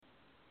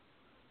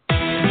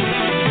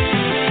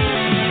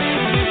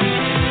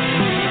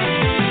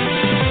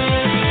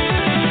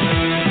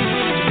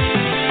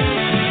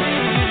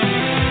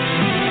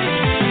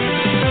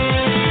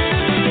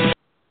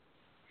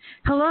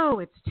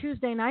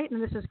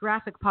This is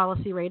Graphic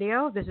Policy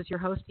Radio. This is your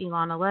host,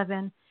 Ilana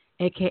Levin,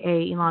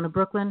 a.k.a. Ilana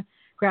Brooklyn.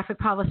 Graphic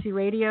Policy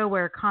Radio,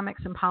 where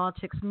comics and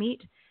politics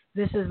meet.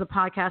 This is the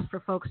podcast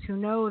for folks who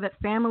know that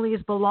families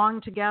belong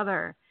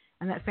together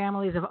and that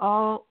families of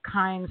all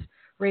kinds,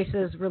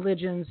 races,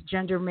 religions,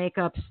 gender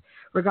makeups,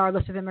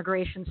 regardless of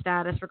immigration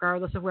status,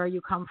 regardless of where you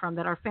come from,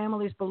 that our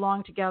families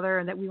belong together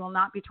and that we will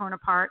not be torn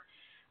apart.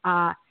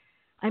 I'm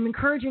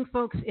encouraging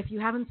folks, if you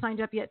haven't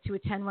signed up yet to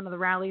attend one of the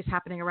rallies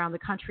happening around the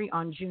country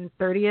on June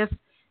 30th,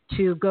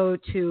 to go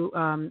to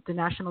the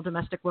National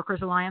Domestic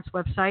Workers Alliance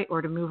website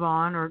or to move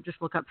on or just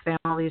look up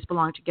Families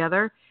Belong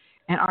Together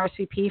and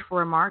RSVP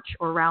for a march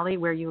or rally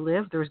where you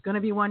live. There's going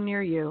to be one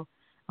near you,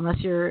 unless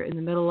you're in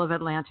the middle of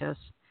Atlantis,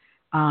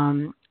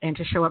 and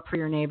to show up for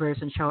your neighbors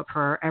and show up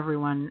for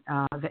everyone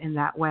in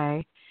that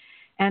way.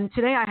 And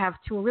today I have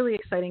two really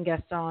exciting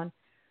guests on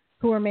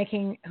who are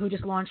among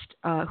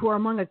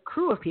a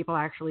crew of people,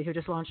 actually, who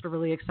just launched a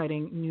really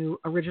exciting new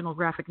original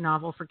graphic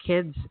novel for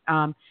kids.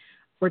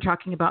 We're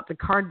talking about The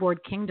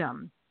Cardboard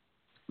Kingdom.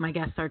 My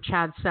guests are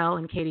Chad Sell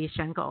and Katie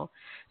Schenkel.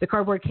 The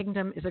Cardboard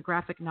Kingdom is a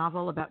graphic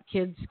novel about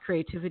kids,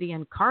 creativity,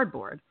 and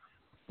cardboard.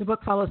 The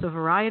book follows a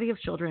variety of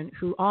children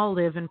who all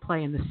live and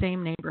play in the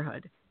same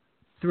neighborhood.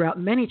 Throughout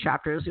many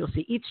chapters, you'll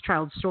see each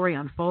child's story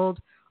unfold,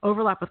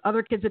 overlap with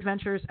other kids'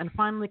 adventures, and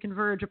finally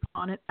converge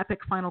upon an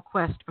epic final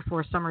quest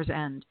before summer's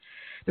end.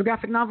 The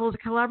graphic novel is a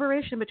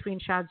collaboration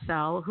between Chad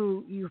Sell,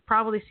 who you've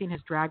probably seen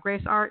his Drag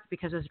Race art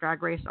because his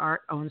Drag Race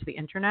art owns the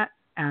internet,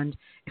 and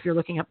if you're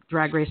looking up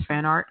Drag Race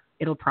fan art,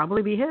 it'll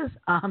probably be his.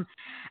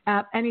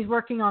 And he's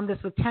working on this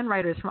with 10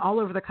 writers from all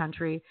over the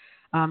country,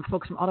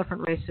 folks from all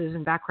different races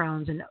and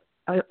backgrounds and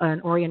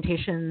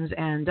orientations,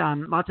 and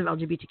lots of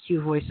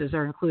LGBTQ voices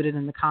are included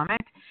in the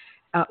comic.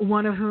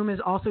 One of whom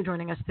is also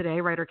joining us today,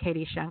 writer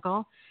Katie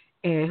Schenkel,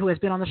 who has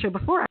been on the show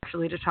before,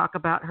 actually, to talk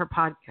about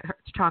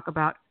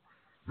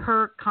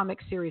her comic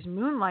series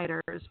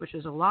Moonlighters, which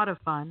is a lot of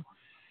fun.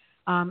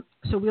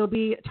 So we'll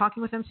be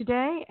talking with them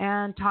today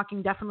and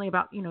talking definitely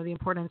about, the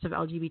importance of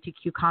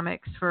LGBTQ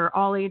comics for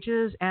all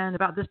ages and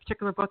about this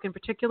particular book in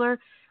particular.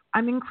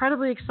 I'm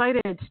incredibly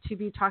excited to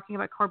be talking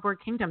about Cardboard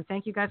Kingdom.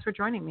 Thank you guys for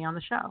joining me on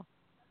the show.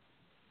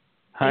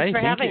 Hi, thanks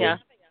for having us.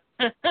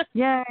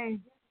 Yay.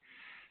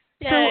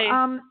 Yay.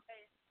 So,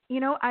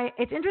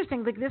 it's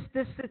interesting. Like this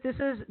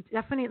is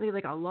definitely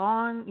like a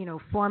long,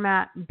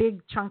 format,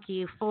 big,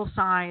 chunky, full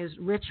size,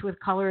 rich with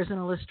colors and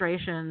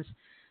illustrations,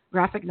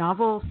 graphic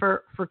novel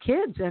for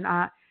kids. And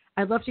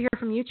I'd love to hear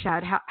from you,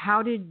 Chad.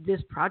 How did this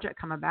project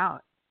come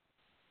about?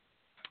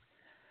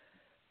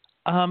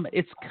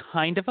 It's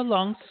kind of a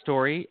long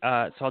story,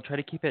 so I'll try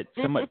to keep it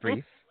somewhat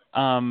brief.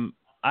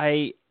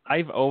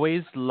 I've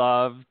always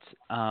loved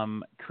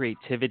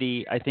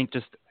creativity. I think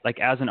just like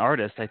as an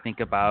artist, I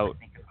think about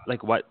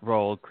like what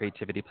role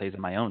creativity plays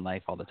in my own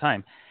life all the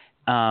time.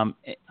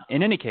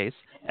 In any case,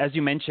 as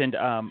you mentioned,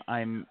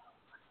 I'm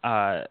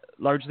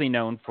largely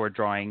known for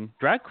drawing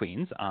drag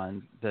queens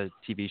on the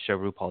TV show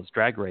RuPaul's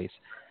Drag Race.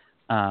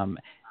 And,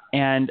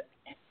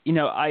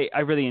 I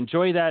really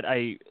enjoy that.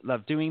 I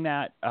love doing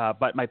that.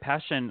 But my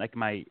passion,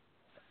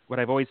 what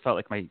I've always felt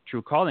like my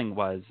true calling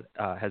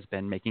has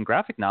been making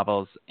graphic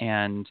novels.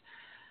 And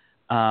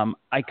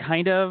I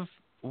kind of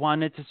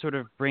wanted to sort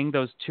of bring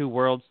those two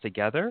worlds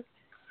together.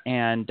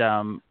 And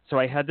so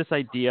I had this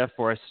idea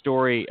for a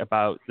story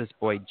about this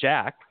boy,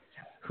 Jack,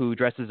 who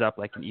dresses up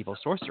like an evil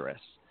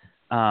sorceress.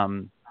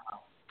 And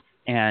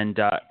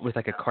with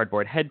like a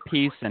cardboard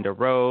headpiece and a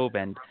robe.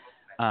 And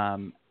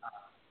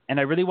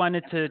I really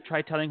wanted to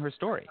try telling her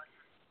story.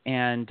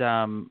 And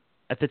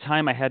at the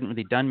time, I hadn't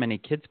really done many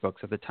kids'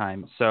 books at the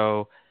time.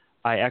 So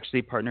I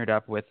actually partnered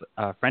up with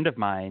a friend of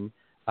mine,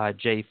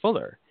 Jay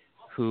Fuller,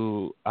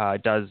 who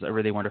does a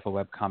really wonderful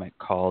webcomic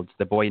called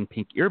The Boy in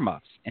Pink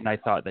Earmuffs. And I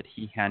thought that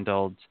he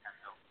handled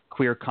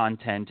queer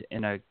content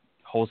in a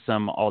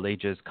wholesome,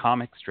 all-ages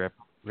comic strip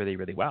really,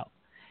 really well.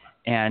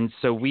 And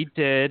so we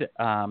did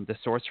The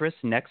Sorceress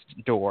Next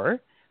Door,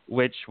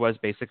 which was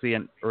basically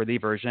an early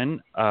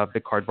version of the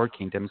Cardboard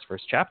Kingdom's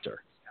first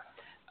chapter.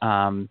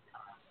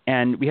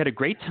 And we had a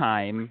great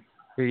time.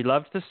 We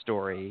loved the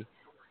story.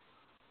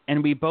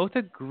 And we both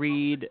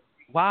agreed,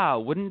 wow,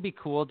 wouldn't it be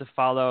cool to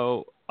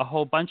follow a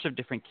whole bunch of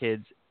different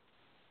kids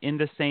in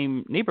the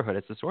same neighborhood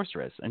as the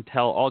sorceress and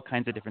tell all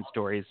kinds of different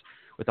stories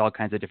with all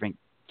kinds of different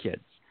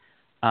kids.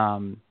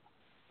 And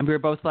we were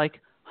both like,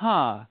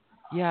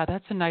 yeah,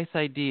 that's a nice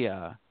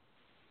idea.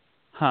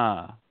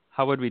 How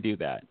would we do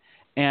that?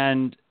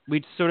 And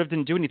we sort of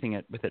didn't do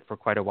anything with it for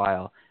quite a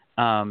while.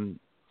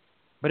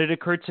 But it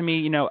occurred to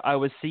me, I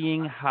was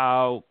seeing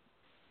how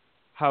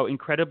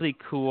incredibly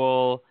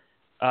cool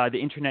the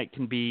internet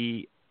can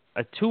be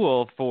a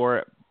tool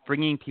for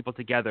bringing people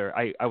together.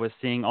 I was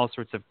seeing all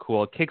sorts of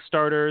cool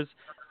Kickstarters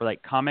for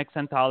like comics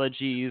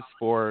anthologies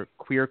for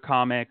queer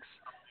comics,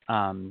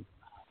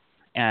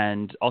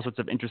 and all sorts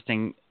of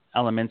interesting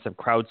elements of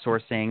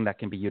crowdsourcing that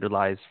can be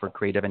utilized for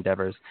creative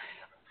endeavors.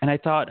 And I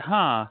thought,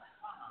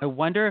 I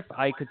wonder if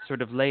I could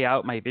sort of lay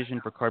out my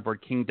vision for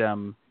Cardboard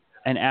Kingdom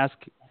and ask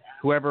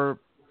whoever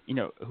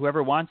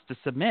wants to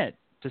submit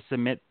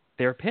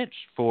their pitch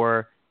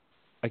for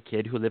a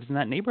kid who lives in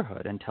that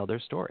neighborhood and tell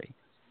their story.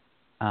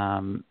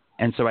 And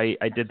so I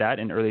did that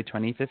in early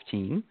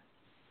 2015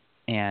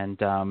 and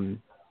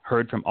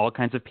heard from all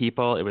kinds of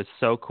people. It was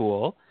so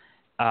cool.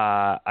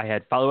 I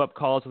had follow-up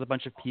calls with a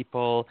bunch of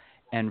people,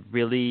 and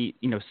really,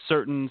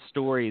 certain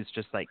stories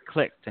just like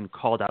clicked and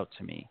called out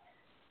to me.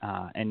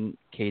 And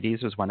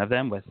Katie's was one of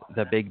them with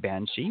The Big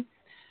Banshee.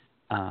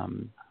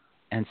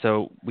 And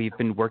so we've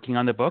been working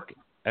on the book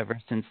ever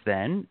since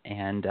then.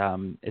 And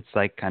it's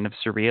like kind of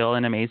surreal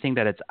and amazing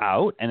that it's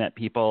out and that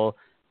people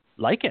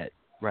like it,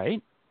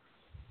 right?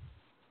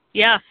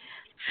 Yeah.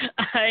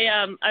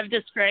 I've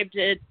described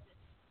it,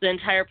 the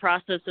entire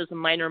process, as a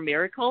minor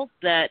miracle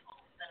that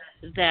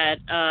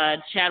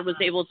Chad was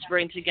able to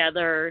bring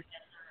together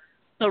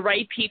the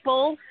right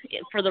people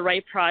for the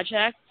right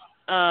project.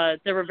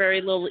 There were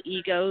very little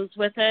egos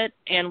with it,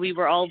 and we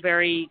were all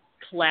very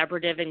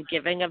collaborative and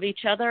giving of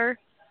each other.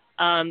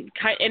 And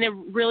it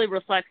really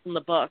reflects in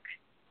the book.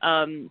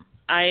 I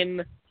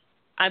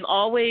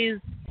always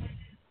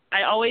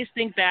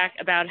think back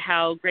about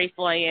how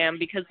grateful I am,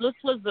 because this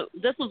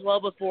was well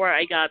before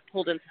I got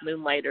pulled into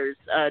Moonlighters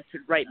to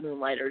write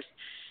Moonlighters.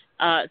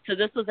 So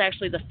this was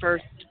actually the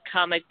first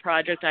comic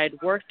project I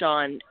had worked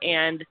on,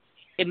 and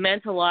it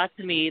meant a lot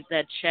to me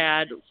that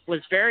Chad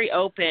was very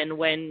open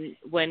when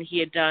he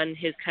had done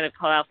his kind of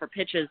call out for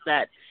pitches,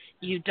 that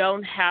you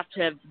don't have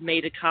to have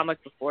made a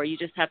comic before. You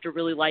just have to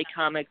really like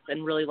comics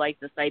and really like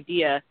this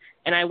idea.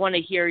 And I want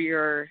to hear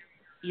your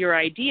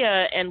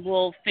idea, and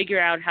we'll figure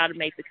out how to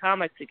make the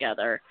comic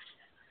together.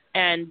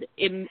 And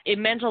it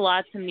meant a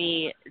lot to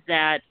me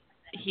that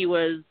he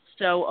was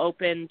so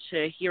open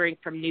to hearing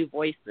from new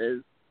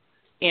voices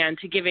and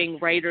to giving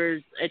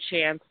writers a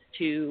chance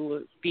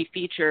to be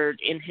featured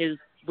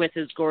with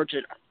his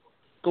gorgeous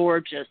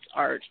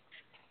art.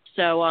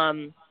 So,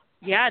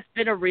 it's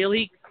been a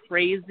really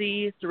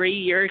crazy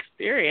 3-year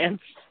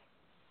experience.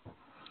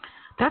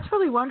 That's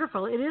really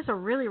wonderful. It is a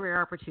really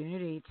rare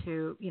opportunity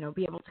to,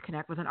 be able to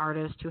connect with an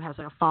artist who has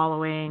a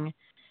following,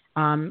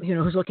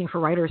 who's looking for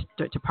writers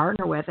to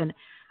partner with. And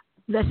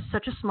that's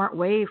such a smart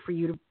way for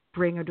you to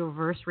bring a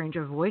diverse range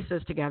of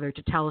voices together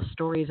to tell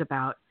stories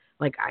about,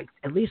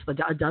 at least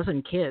a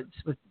dozen kids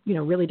with,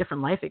 really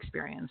different life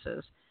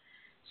experiences.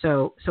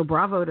 So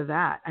bravo to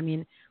that. I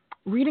mean,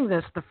 reading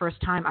this the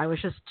first time, I was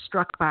just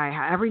struck by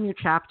how every new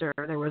chapter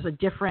there was a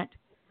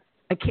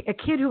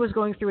kid who was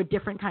going through a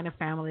different kind of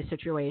family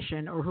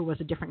situation, or who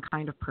was a different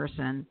kind of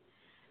person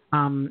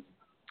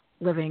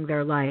living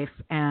their life,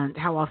 and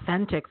how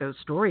authentic those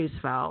stories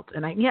felt.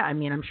 And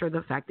I'm sure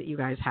the fact that you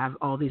guys have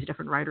all these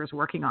different writers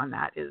working on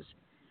that is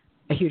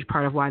a huge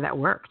part of why that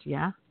worked.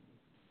 Yeah.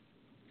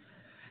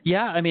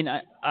 Yeah. I mean,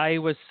 I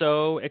was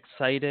so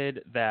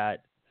excited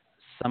that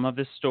some of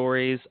the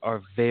stories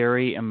are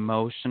very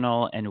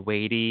emotional and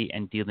weighty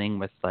and dealing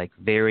with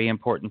very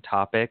important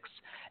topics.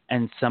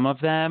 And some of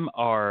them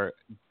are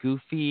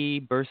goofy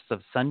bursts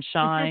of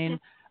sunshine.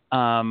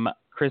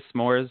 Chris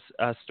Moore's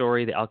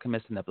story, The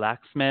Alchemist and the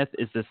Blacksmith,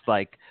 is this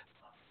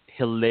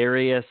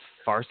hilarious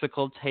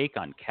farcical take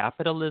on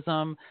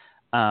capitalism.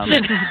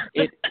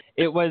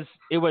 It was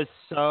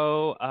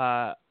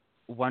so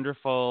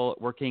wonderful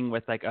working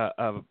with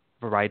a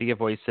variety of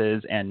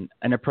voices and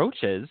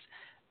approaches.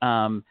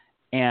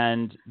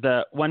 And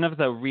one of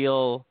the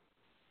real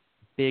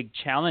big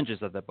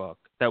challenges of the book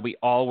that we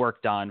all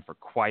worked on for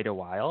quite a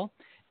while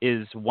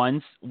is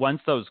once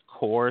those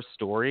core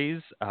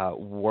stories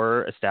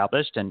were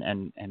established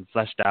and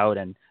fleshed out,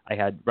 and I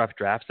had rough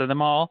drafts of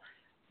them all,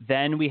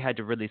 then we had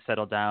to really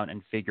settle down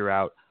and figure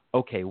out,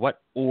 okay,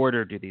 what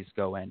order do these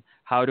go in?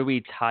 How do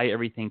we tie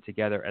everything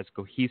together as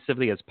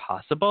cohesively as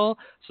possible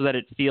so that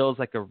it feels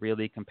like a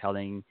really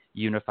compelling,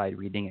 unified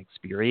reading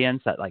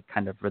experience that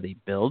kind of really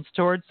builds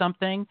towards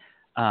something,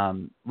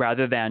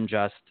 rather than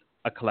just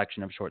a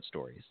collection of short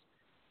stories.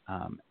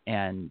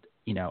 And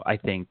I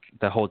think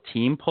the whole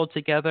team pulled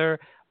together.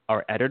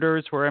 Our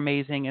editors were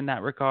amazing in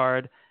that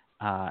regard,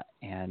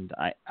 and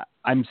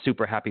I'm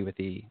super happy with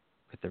the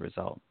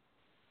result.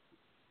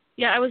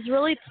 Yeah, I was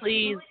really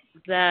pleased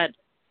that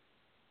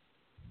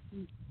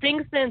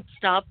things didn't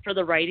stop for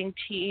the writing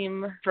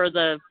team, for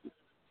the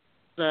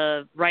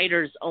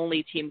writers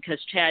only team, because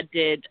Chad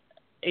did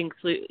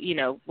include,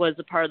 was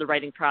a part of the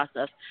writing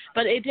process.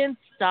 But it didn't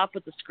stop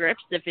with the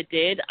scripts. If it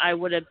did, I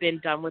would have been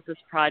done with this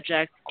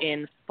project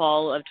in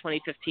fall of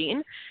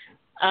 2015.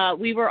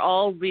 We were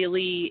all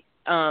really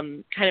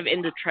kind of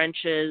in the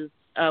trenches.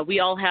 We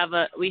have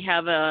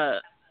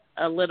a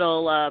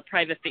little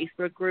private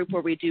Facebook group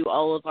where we do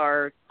all of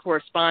our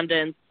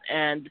correspondence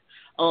and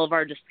all of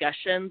our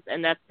discussions,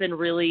 and that's been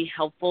really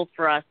helpful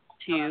for us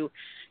to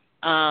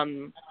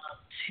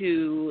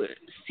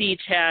see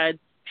Chad's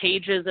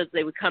pages as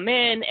they would come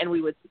in, and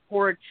we would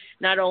support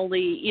not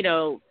only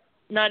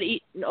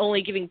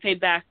giving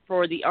feedback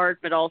for the art,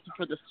 but also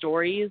for the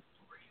stories.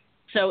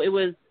 So it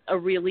was a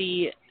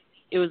really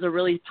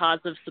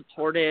positive,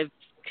 supportive,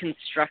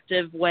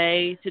 constructive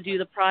way to do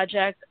the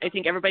project. I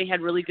think everybody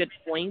had really good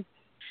points,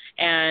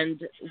 and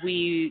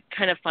we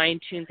kind of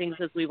fine-tuned things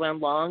as we went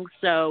along.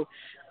 So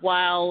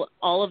while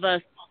all of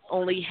us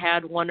only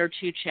had 1 or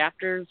 2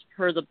 chapters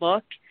per the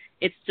book,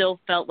 it still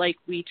felt like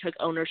we took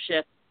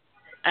ownership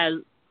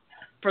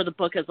for the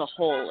book as a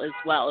whole as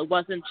well. It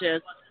wasn't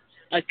just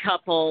a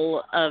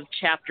couple of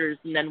chapters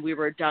and then we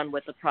were done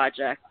with the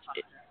project.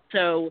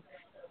 So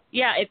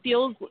yeah, it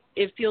feels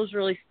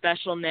really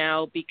special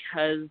now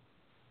because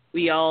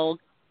we all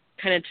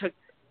kind of took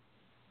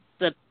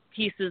the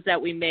pieces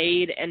that we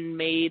made and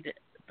made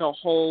the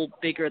whole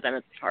bigger than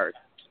its parts.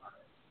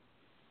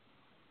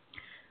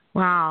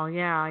 Wow.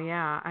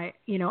 Yeah.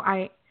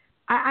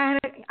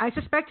 I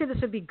suspected this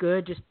would be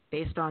good just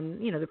based on,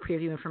 the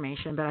preview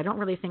information, but I don't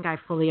really think I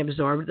fully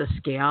absorbed the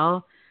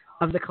scale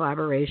of the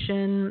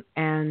collaboration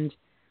and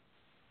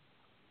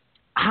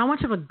how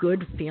much of a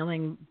good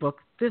feeling book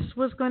this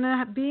was going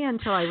to be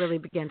until I really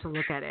began to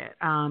look at it.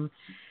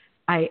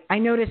 I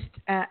noticed,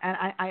 and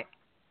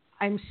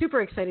I'm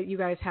super excited you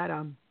guys had,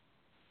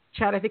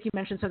 Chad, I think you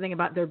mentioned something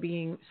about there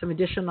being some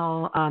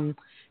additional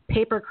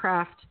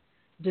papercraft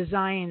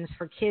designs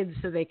for kids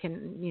so they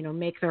can,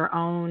 make their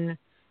own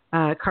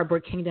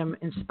Cardboard Kingdom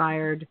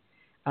inspired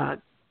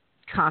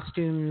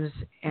costumes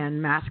and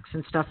masks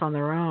and stuff on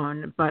their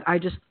own. But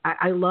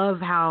I love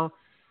how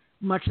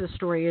much the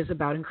story is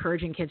about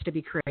encouraging kids to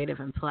be creative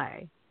and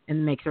play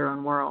and make their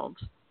own worlds.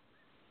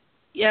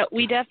 Yeah,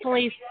 we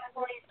definitely,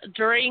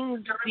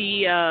 during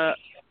the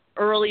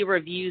early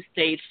review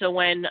stage, so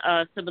when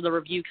some of the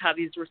review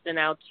copies were sent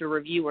out to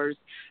reviewers,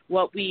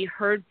 what we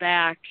heard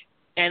back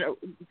and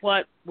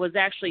what was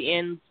actually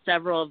in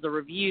several of the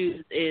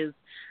reviews is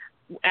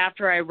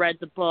after I read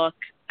the book,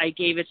 I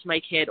gave it to my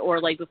kid,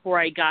 or like before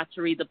I got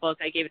to read the book,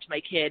 I gave it to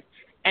my kid,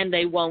 and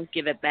they won't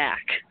give it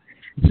back.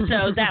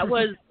 So that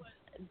was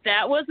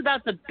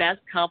about the best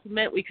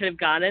compliment we could have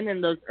gotten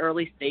in those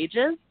early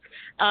stages.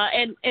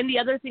 And the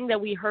other thing that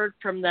we heard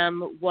from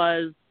them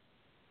was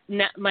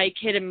my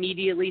kid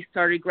immediately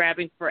started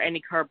grabbing for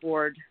any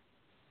cardboard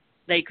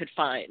they could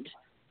find,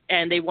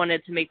 and they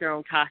wanted to make their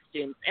own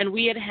costumes. And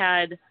we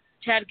had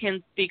Chad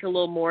can speak a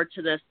little more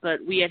to this, but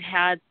we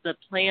had the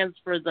plans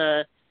for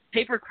the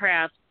paper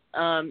crafts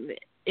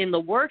in the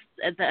works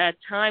at that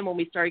time when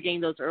we started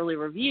getting those early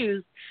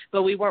reviews,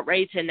 but we weren't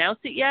ready to announce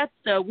it yet.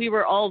 So we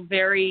were all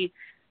very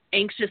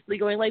anxiously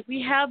going like,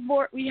 we have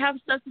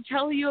stuff to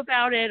tell you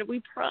about it.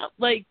 We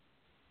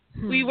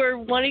were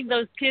wanting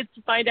those kids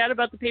to find out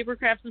about the paper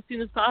crafts as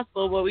soon as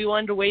possible, but we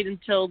wanted to wait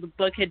until the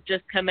book had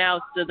just come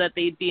out so that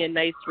they'd be a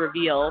nice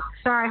reveal.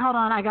 Sorry, hold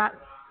on.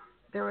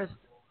 There was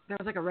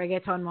like a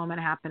reggaeton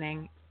moment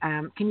happening.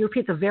 Can you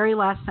repeat the very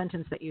last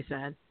sentence that you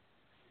said?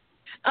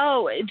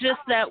 Oh, just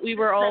that we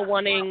were all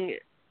wanting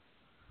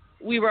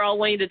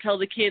to tell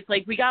the kids,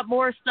 like, we got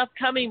more stuff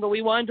coming, but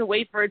we wanted to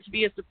wait for it to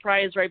be a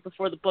surprise right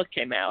before the book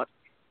came out.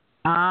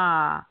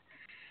 Ah.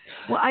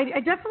 Well,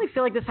 I definitely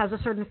feel like this has a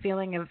certain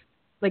feeling of,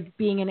 like,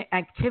 being an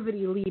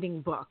activity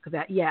leading book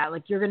that,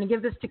 like, you're going to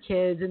give this to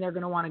kids and they're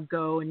going to want to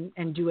go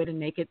and do it and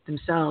make it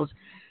themselves.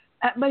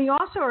 But you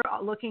also are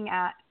looking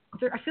at,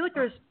 I feel like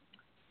there's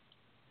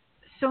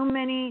so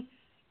many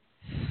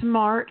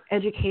smart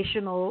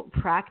educational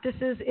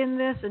practices in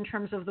this in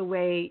terms of the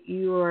way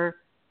you're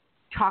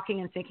talking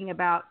and thinking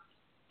about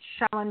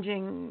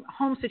challenging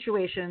home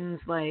situations,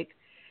 like,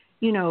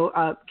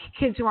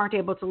 kids who aren't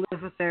able to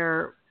live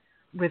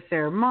with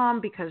their mom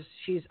because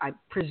she's, I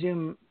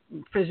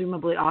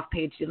presumably off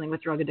page dealing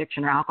with drug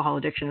addiction or alcohol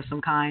addiction of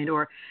some kind,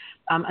 or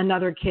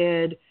another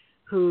kid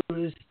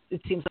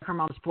it seems like her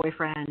mom's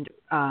boyfriend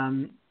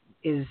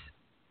is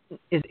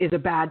a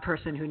bad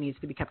person who needs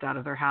to be kept out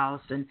of their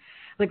house. And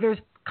like, there's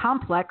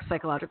complex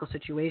psychological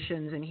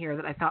situations in here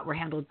that I thought were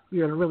handled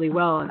really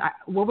well. And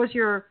what was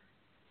your,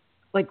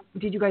 like,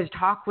 did you guys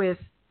talk with,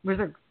 was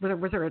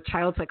there a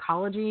child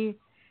psychology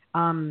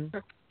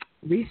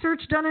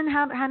research done in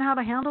how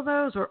to handle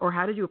those, or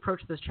how did you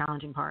approach those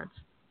challenging parts?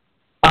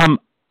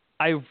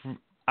 I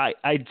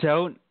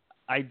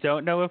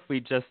don't know if we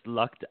just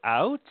lucked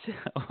out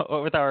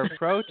with our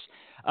approach.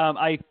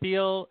 I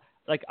feel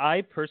like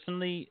I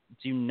personally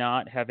do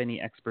not have any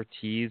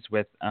expertise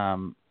with,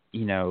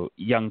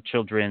 young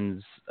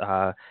children's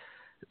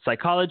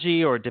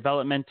psychology or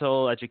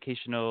developmental,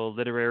 educational,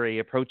 literary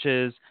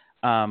approaches.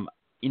 I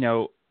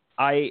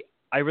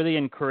really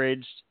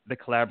encouraged the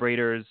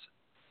collaborators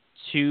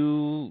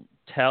to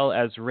tell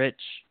as rich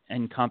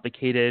and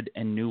complicated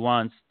and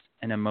nuanced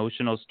and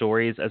emotional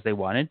stories as they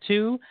wanted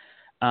to.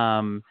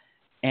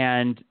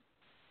 And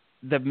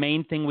the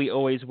main thing we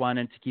always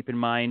wanted to keep in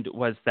mind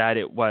was that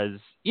it was,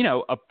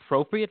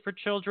 appropriate for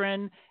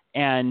children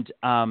and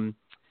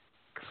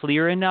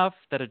clear enough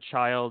that a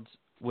child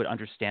would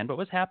understand what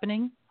was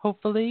happening,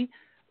 hopefully.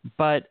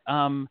 But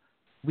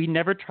we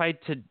never tried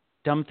to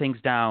dumb things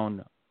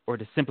down or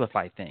to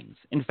simplify things.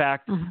 In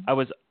fact, I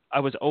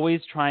was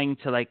always trying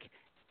to, like,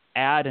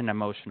 add an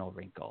emotional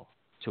wrinkle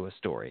to a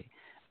story.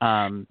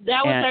 That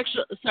was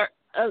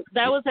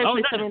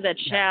actually something that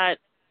Chad.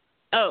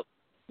 Oh.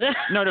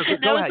 No,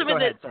 go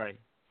ahead. Sorry.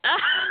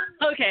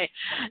 Okay.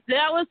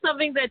 That was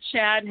something that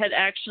Chad had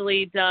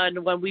actually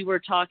done when we were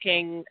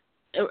talking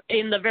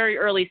in the very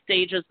early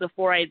stages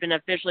before I had been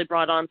officially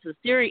brought on to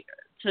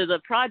to the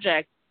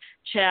project,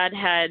 Chad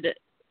had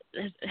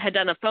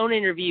done a phone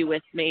interview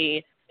with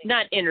me.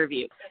 Not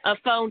interview, a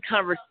phone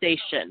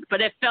conversation,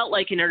 but it felt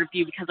like an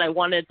interview because I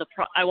wanted to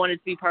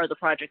be part of the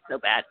project so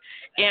bad.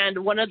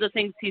 And one of the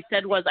things he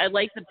said was, I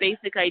like the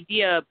basic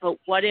idea, but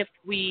what if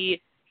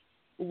we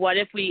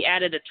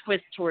added a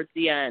twist towards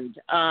the end?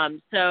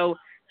 So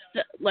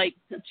like,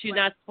 to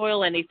not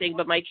spoil anything,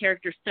 but my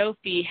character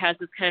Sophie has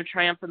this kind of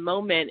triumphant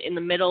moment in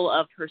the middle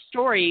of her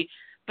story,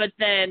 but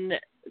then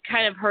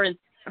kind of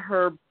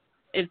her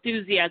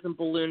enthusiasm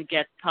balloon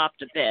gets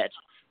popped a bit.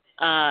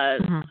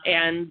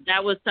 And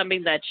that was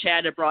something that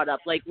Chad had brought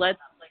up. Like, let's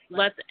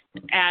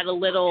add a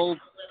little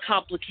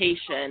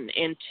complication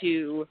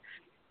into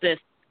this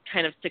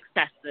kind of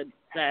success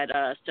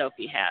that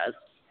Sophie has.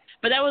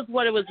 But that was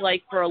what it was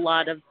like for a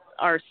lot of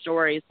our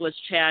stories, was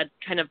Chad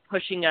kind of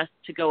pushing us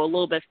to go a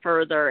little bit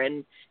further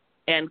and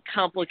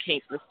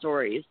complicate the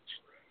stories.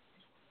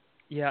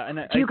 Yeah, and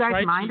do you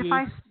guys mind if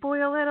I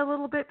spoil it a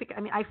little bit? Because, I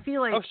mean, I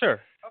feel like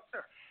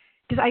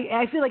because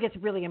I feel like it's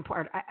really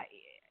important.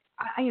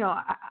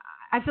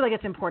 I feel like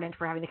it's important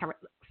for having the cover.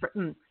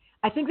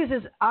 I think this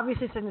is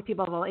obviously something that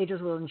people of all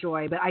ages will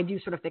enjoy, but I do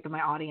sort of think of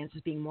my audience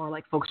as being more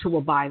like folks who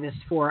will buy this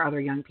for other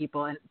young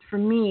people. And for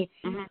me,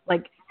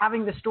 like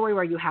having the story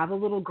where you have a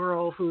little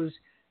girl whose,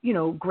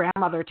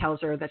 grandmother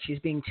tells her that she's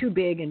being too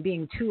big and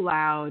being too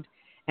loud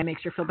and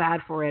makes her feel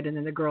bad for it. And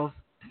then the girl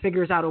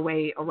figures out a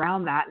way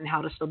around that and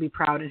how to still be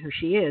proud in who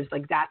she is.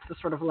 Like, that's the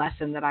sort of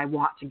lesson that I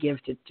want to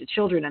give to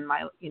children in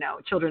my,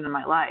 children in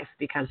my life,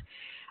 because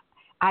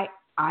I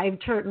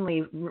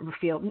certainly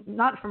feel,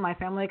 not from my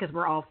family because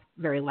we're all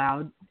very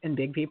loud and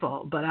big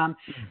people, but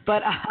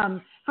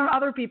from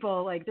other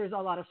people, like, there's a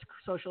lot of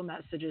social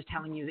messages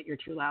telling you that you're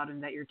too loud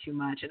and that you're too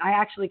much. And I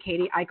actually,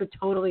 Katie, I could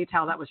totally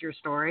tell that was your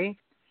story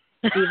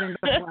even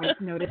before I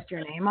noticed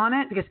your name on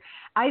it, because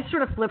I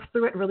sort of flipped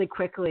through it really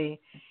quickly.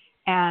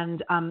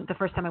 And the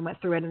first time I went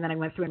through it, and then I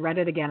went through and read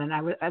it again. And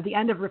I was, at the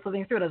end of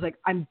flipping through it, I was like,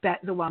 I bet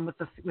the one with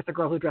the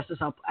girl who dresses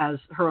up as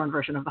her own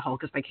version of the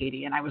Hulk is by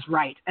Katie. And I was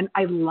right. And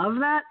I love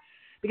that,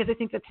 because I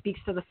think that speaks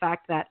to the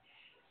fact that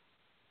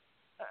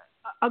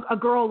a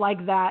girl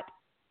like that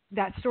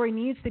story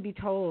needs to be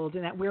told,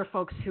 and that we're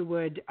folks who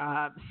would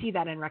see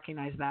that and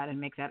recognize that and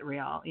make that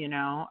real,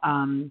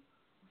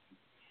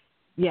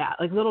 Yeah,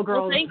 like little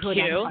girls. Well, thank who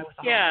you.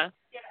 Yeah.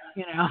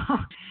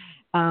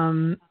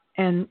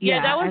 And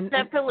that was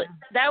definitely,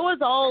 that was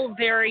all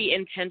very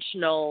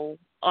intentional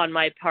on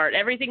my part.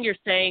 Everything you're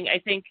saying, I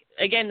think,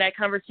 again, that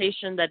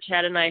conversation that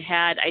Chad and I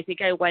had, I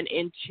think I went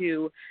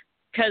into,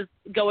 because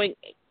going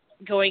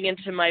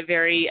into my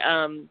very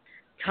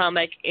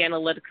comic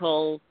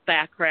analytical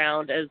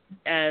background as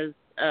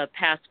a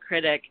past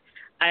critic,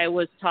 I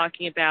was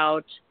talking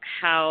about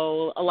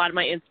how a lot of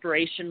my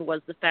inspiration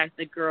was the fact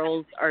that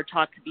girls are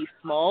taught to be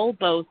small,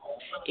 both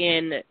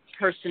in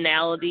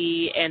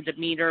personality and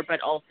demeanor, but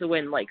also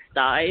in like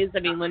size. I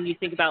mean, when you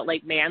think about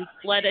like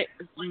manspreading,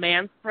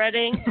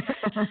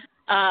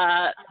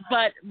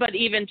 but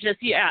even just,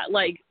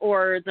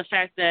 or the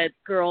fact that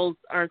girls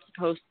aren't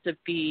supposed to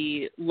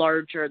be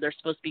larger, they're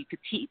supposed to be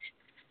petite,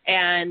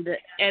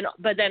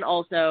 but then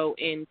also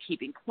in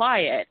keeping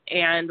quiet.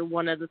 And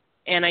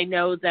I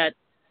know that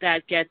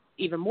gets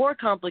even more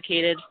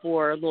complicated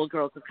for little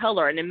girls of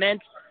color,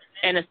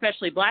 and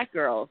especially Black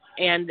girls.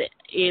 And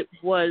it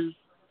was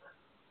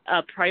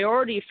a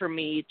priority for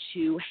me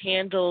to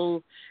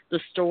handle the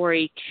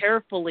story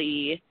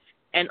carefully,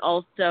 and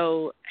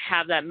also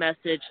have that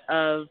message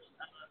of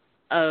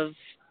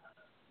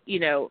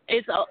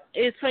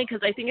it's funny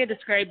because I think I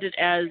described it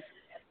as,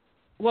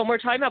 when we're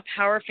talking about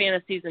power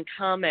fantasies in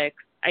comics,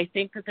 I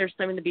think that there's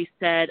something to be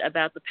said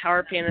about the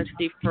power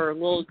fantasy for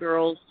little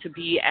girls to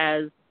be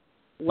as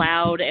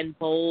loud and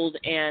bold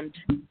and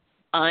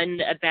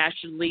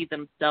unabashedly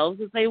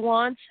themselves as they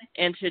want,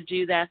 and to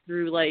do that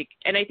through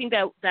and I think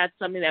that that's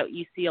something that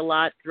you see a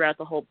lot throughout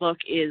the whole book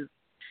is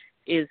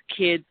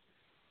kids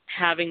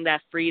having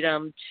that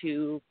freedom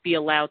to be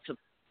allowed to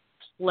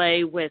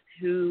play with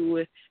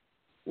the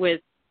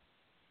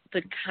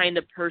kind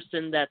of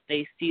person that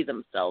they see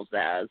themselves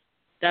as.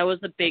 That was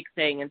a big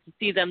thing, and to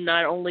see them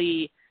not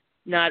only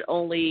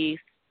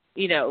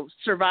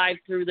survive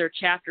through their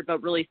chapter,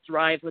 but really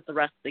thrive with the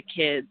rest of the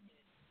kids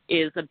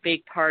is a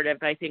big part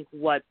of, I think,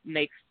 what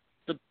makes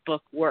the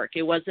book work.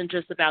 It wasn't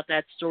just about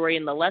that story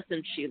and the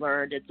lessons she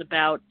learned. It's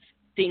about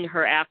seeing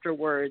her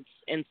afterwards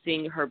and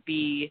seeing her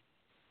be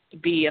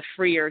a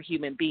freer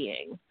human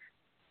being.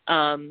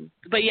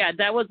 But yeah,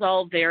 that was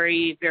all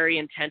very, very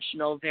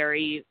intentional,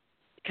 very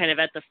kind of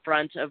at the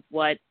front of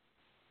what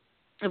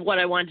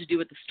I wanted to do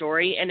with the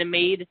story. And it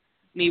made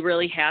me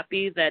really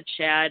happy that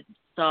Chad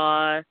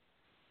saw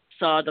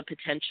the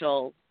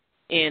potential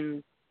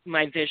in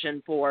my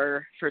vision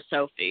for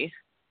Sophie.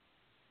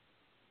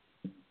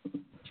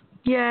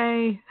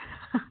 Yay.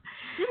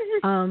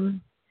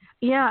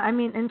 Yeah, I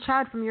mean, and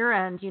Chad, from your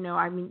end,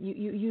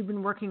 you've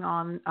been working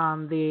on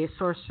the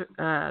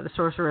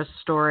sorceress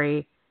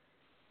story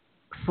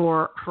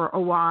for a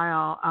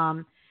while.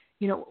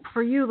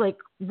 For you,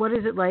 what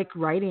is it like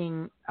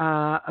writing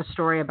a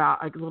story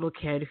about a little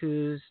kid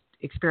who's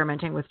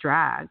experimenting with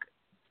drag?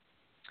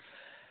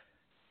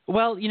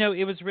 Well,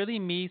 it was really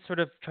me sort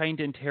of trying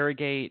to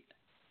interrogate,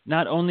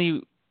 not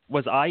only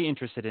was I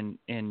interested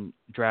in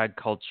drag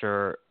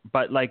culture,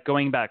 but like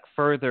going back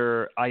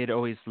further, I had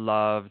always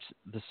loved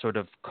the sort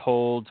of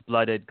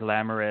cold-blooded,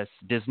 glamorous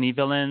Disney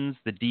villains,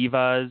 the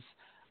divas,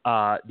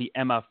 the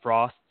Emma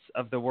Frosts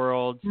of the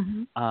world.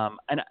 Mm-hmm.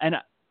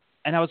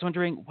 And I was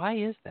wondering, why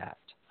is that?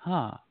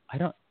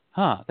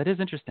 That is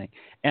interesting.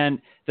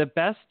 And the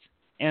best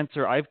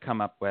answer I've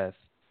come up with,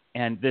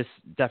 and this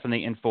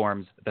definitely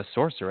informs The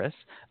Sorceress,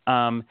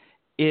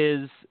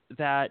 is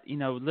that,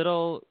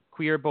 little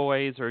queer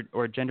boys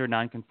or gender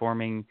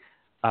nonconforming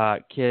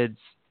kids,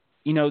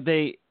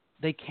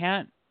 they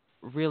can't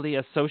really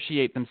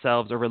associate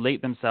themselves or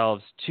relate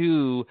themselves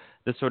to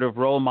the sort of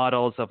role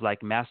models of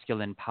like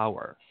masculine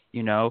power,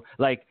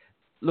 like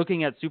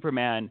looking at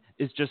Superman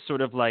is just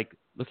sort of like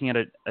looking at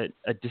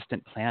a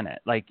distant planet.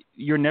 Like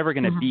you're never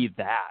going to be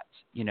that,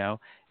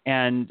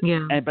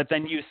 but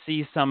then you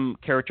see some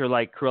character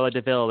like Cruella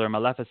de Vil or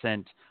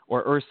Maleficent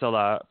or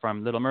Ursula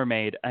from Little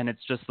Mermaid, and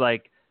it's just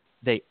like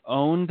they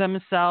own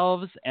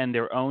themselves and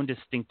their own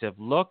distinctive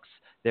looks.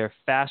 They're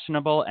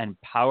fashionable and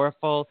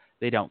powerful.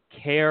 They don't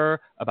care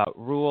about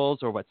rules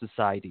or what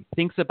society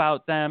thinks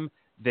about them.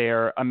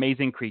 They're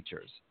amazing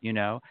creatures,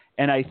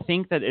 And I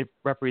think that it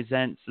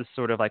represents this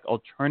sort of like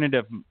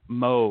alternative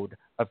mode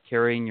of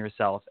carrying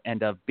yourself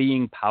and of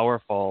being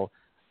powerful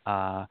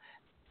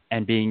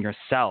and being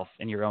yourself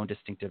in your own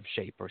distinctive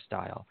shape or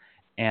style.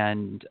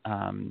 And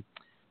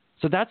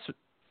so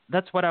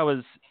that's what I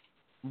was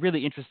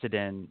really interested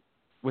in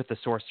with The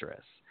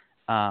Sorceress.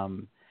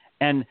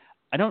 And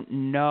I don't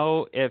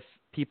know if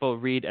people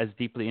read as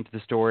deeply into the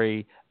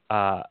story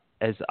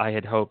as I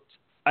had hoped.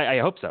 I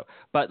hope so.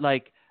 But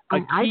like a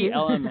key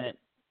element,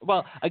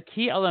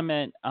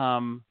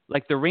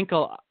 like the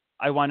wrinkle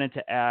I wanted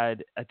to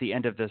add at the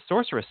end of The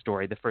Sorceress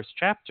story, the first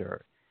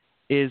chapter,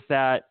 is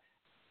that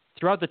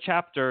throughout the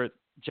chapter,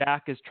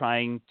 Jack is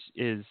trying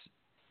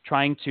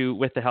to,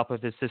 with the help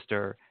of his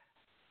sister,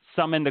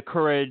 summon the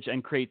courage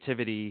and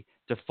creativity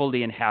to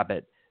fully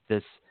inhabit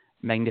this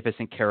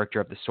magnificent character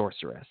of the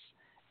sorceress.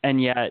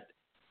 And yet,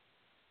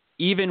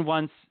 even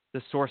once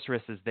the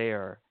sorceress is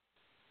there,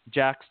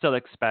 Jack still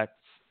expects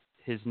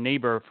his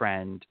neighbor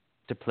friend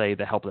to play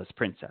the helpless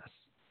princess.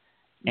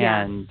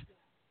 Yes.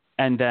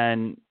 And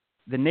then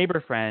the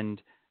neighbor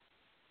friend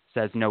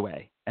says no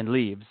way and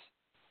leaves.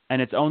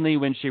 And it's only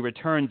when she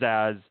returns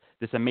as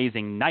this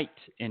amazing knight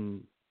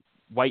in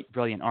white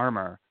brilliant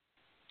armor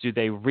do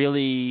they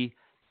really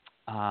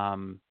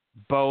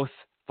both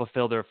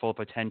fulfill their full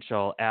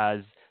potential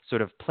as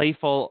sort of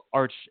playful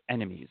arch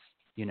enemies,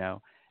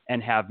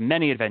 and have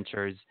many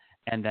adventures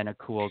and then a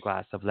cool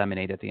glass of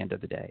lemonade at the end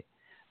of the day.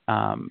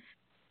 No,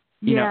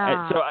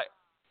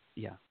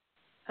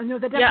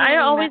 that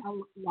definitely meant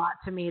a lot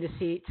to me to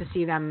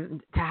see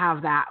them to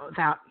have that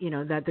without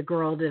that the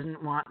girl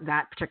doesn't want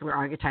that particular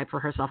archetype for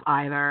herself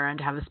either, and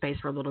to have a space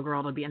for a little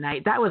girl to be a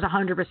knight. That was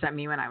 100%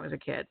 me when I was a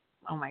kid.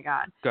 Oh my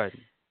God. Good.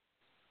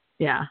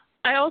 Yeah.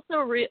 I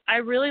also I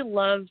really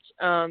loved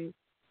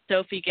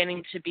Sophie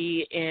getting to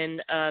be in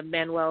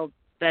Manuel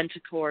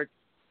Bentecourt's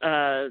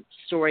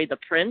story, The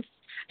Prince.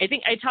 I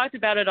think I talked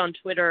about it on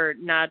Twitter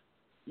not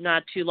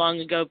too long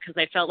ago because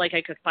I felt like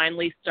I could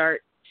finally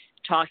start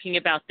talking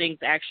about things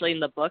actually in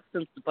the book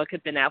since the book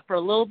had been out for a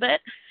little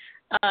bit.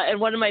 And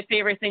one of my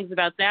favorite things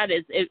about that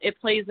is it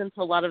plays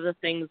into a lot of the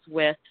things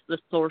with the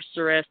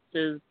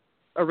sorceress's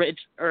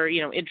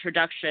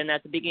introduction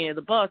at the beginning of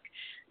the book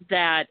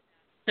that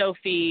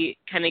Sophie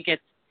kind of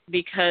gets,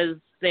 because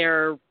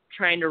they're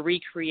trying to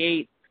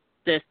recreate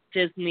this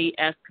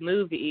Disney-esque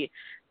movie.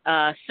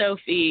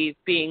 Sophie,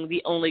 being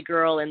the only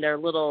girl in their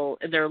little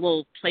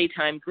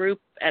playtime group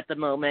at the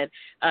moment,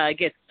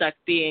 gets stuck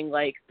being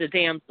like the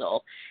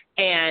damsel.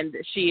 And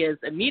she is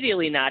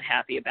immediately not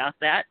happy about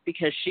that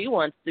because she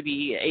wants to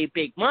be a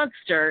big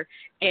monster,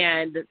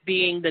 and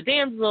being the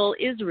damsel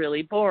is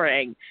really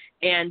boring.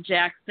 And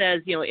Jack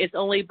says, it's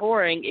only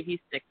boring if you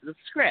stick to the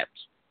script.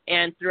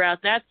 And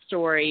throughout that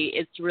story,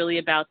 it's really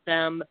about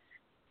them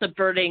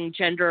subverting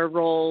gender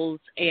roles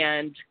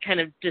and kind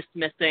of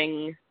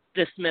dismissing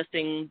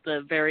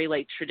the very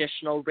like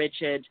traditional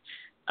rigid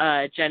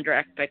gender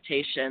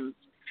expectations.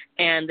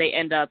 And they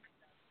end up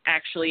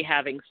actually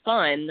having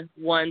fun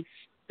once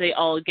they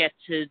all get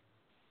to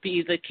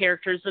be the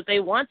characters that they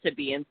want to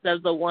be instead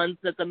of the ones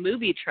that the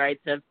movie tried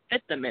to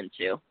fit them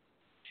into.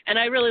 And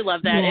I really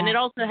love that. Yeah. And it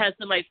also has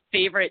some of my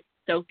favorite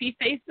Sophie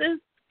faces.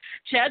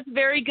 Chad's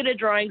very good at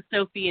drawing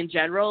Sophie in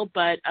general,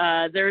 but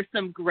there's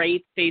some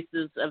great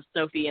faces of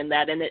Sophie in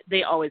that, and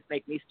they always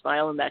make me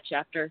smile in that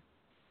chapter.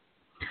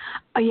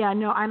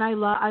 And I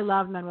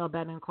love Manuel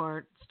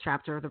Betancourt's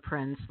chapter of The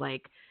Prince,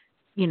 like,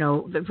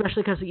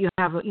 especially because you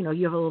have a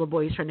little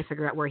boy who's trying to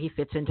figure out where he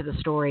fits into the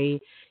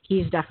story.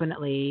 He's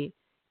definitely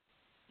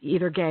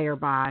either gay or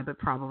bi, but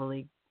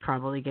probably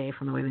gay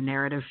from the way the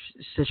narrative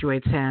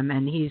situates him,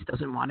 and he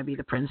doesn't want to be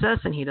the princess,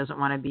 and he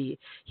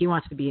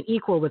wants to be an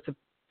equal with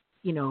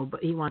but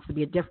he wants to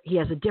be he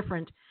has a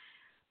different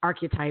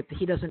archetype.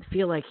 He doesn't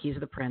feel like he's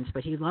the prince,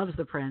 but he loves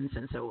the prince.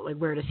 And so like,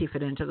 where does he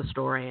fit into the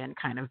story, and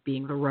kind of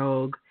being the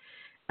rogue,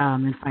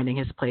 and finding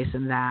his place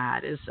in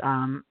that is,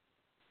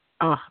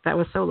 that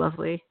was so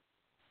lovely.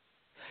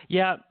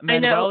 Yeah,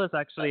 Manuel is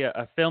actually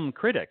a film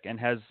critic and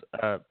has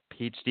a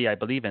PhD, I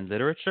believe, in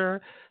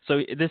literature.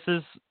 So this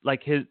is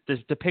like his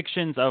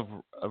depictions of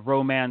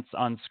romance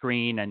on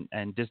screen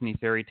and Disney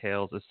fairy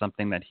tales is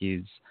something that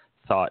he's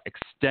thought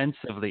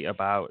extensively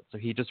about. So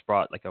he just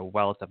brought like a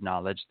wealth of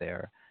knowledge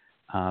there.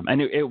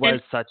 And it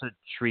was such a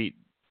treat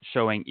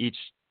showing each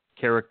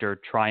character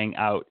trying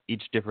out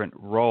each different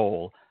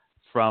role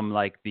from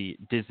like the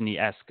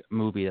Disney-esque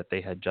movie that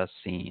they had just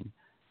seen.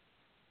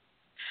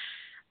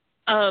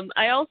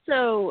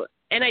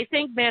 I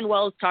think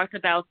Manuel has talked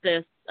about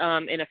this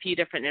in a few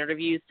different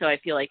interviews, so I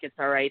feel like it's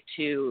all right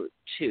to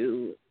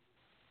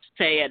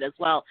say it as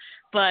well.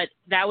 But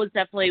that was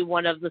definitely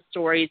one of the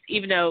stories,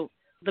 even though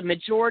the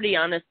majority,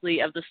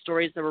 honestly, of the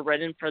stories that were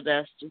written for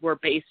this were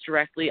based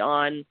directly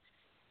on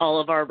all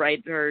of our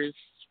writers'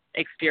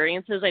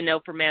 experiences. I know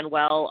for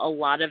Manuel, a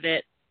lot of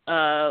it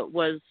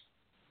was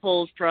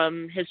pulled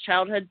from his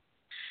childhood,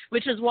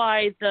 which is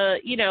why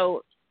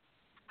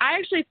I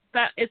actually,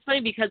 it's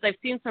funny because I've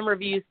seen some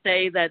reviews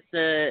say that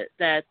the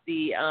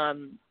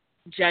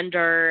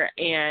gender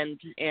and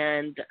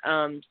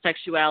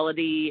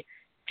sexuality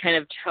kind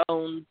of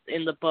tones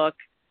in the book,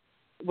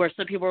 where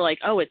some people were like,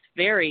 "Oh, it's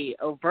very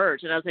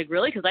overt," and I was like,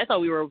 "Really?" Because I thought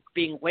we were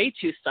being way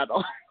too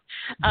subtle.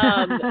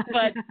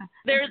 But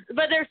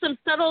there's some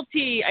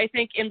subtlety, I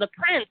think, in the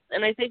prince,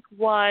 and I think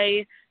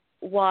why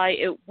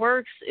it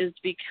works is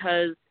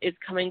because it's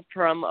coming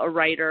from a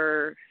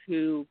writer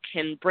who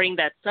can bring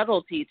that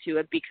subtlety to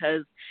it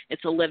because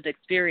it's a lived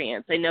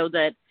experience. I know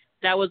that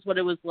was what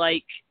it was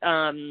like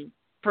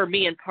for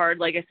me in part.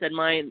 Like I said,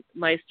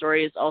 my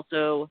story is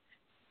also,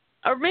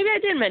 or maybe I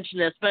didn't mention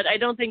this, but I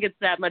don't think it's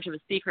that much of a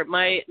secret.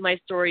 My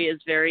story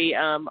is very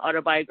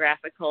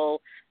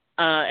autobiographical,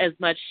 as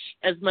much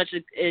as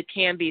it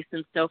can be,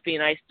 since Sophie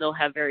and I still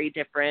have very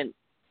different,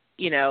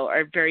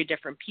 are very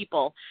different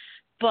people.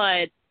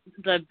 But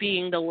the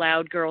being the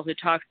loud girl who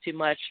talks too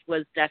much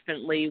was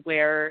definitely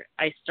where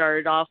I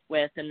started off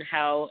with, and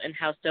how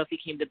Sophie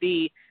came to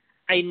be.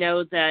 I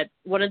know that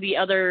one of the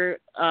other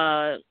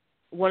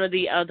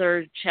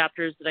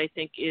chapters that I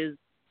think is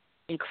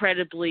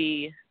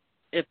incredibly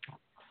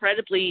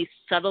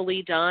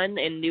subtly done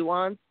and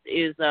nuanced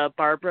is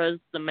Barbara's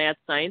The Mad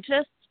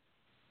Scientist.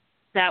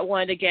 That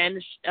one,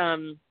 again,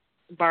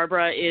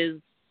 Barbara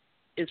is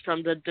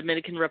from the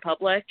Dominican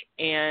Republic,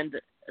 and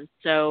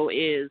so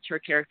is her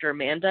character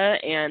Amanda,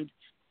 and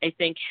I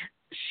think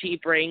she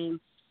brings,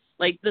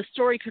 like, the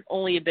story could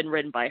only have been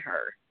written by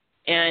her,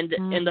 and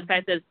the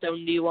fact that it's so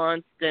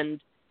nuanced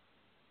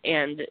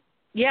and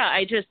yeah,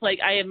 I just like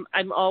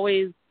I'm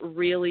always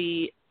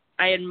really,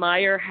 I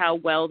admire how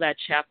well that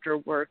chapter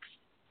works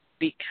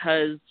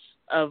because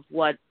of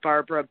what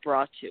Barbara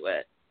brought to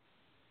it.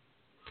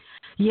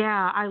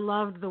 Yeah, I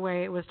loved the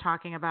way it was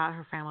talking about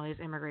her family's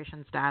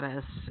immigration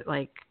status.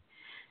 Like,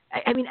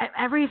 I mean,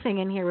 everything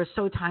in here was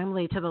so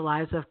timely to the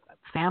lives of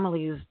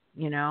families.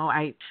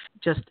 I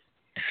just,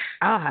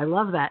 I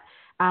love that.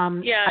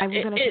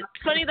 It's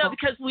funny though,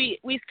 because we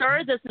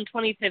started this in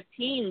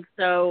 2015.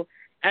 So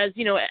as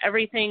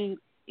everything,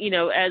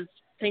 as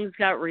things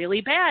got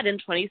really bad in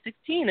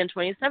 2016 and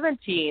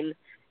 2017,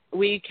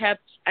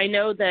 I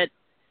know that,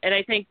 and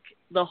I think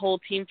the whole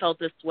team felt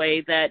this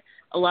way, that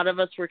a lot of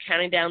us were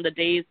counting down the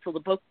days till the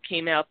book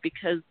came out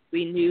because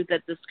we knew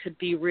that this could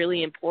be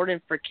really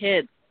important for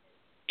kids.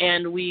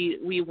 And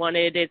we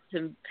wanted it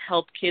to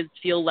help kids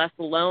feel less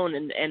alone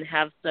and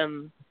have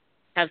some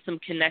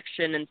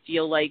connection and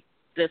feel like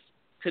this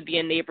could be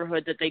a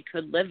neighborhood that they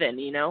could live in,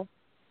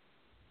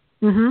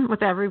 With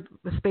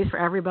space for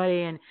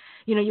everybody. And,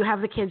 you have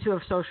the kids who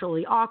are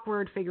socially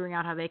awkward, figuring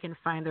out how they can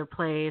find their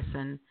place.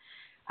 And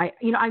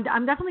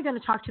I'm definitely going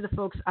to talk to the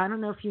folks. I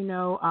don't know if you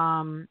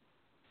know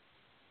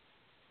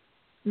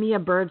Mia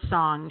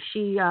Birdsong.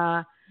 She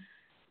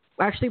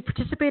actually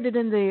participated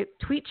in the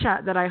tweet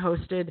chat that I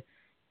hosted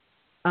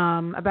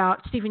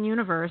about Steven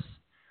Universe,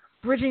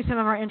 bridging some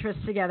of our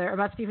interests together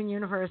about Steven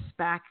Universe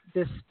back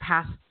this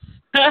past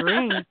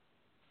spring.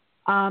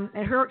 And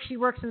she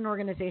works in an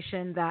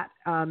organization that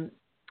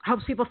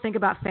helps people think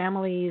about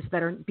families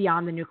that are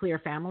beyond the nuclear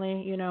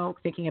family,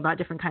 thinking about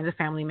different kinds of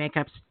family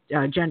makeups,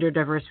 gender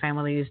diverse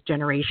families,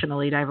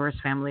 generationally diverse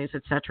families,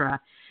 etc.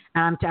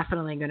 And I'm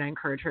definitely going to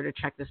encourage her to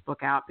check this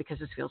book out because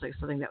this feels like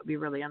something that would be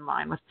really in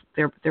line with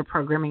their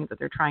programming that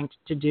they're trying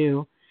to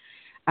do.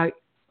 I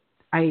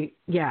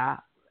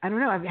don't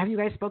know. Have you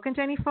guys spoken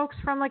to any folks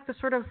from like the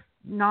sort of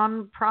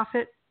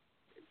nonprofit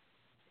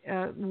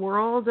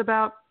world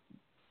about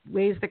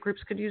ways that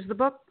groups could use the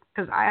book?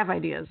 Because I have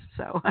ideas,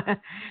 so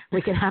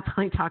we can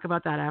happily talk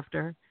about that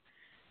after.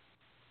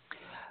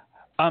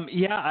 I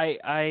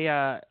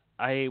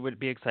would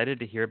be excited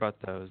to hear about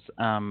those.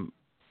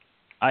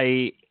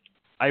 I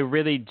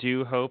really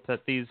do hope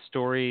that these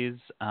stories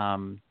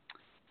kind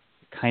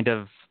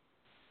of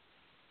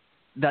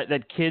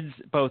that kids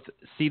both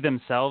see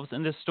themselves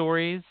in the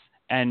stories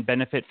and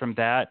benefit from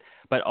that,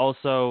 but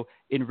also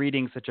in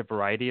reading such a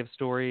variety of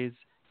stories,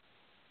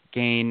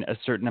 gain a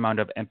certain amount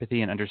of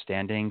empathy and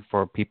understanding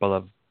for people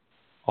of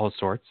all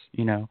sorts,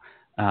 in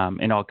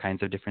all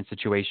kinds of different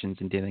situations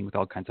and dealing with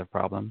all kinds of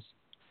problems.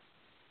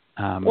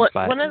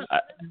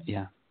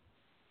 Yeah.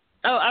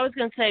 Oh, I was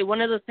going to say,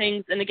 one of the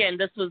things, and again,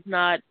 this was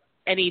not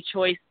any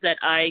choice that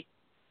I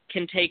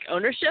can take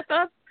ownership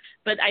of,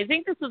 but I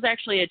think this was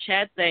actually a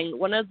Chad thing.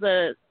 One of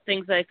the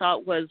things I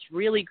thought was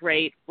really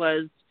great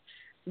was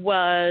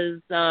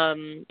in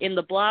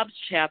the Blobs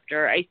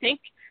chapter. I think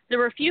there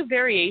were a few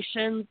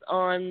variations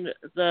on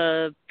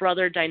the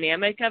brother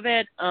dynamic of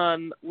it.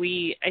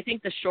 I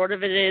think the short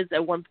of it is,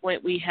 at one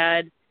point we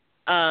had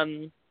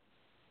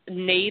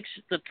Nate,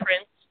 the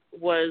prince,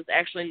 was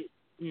actually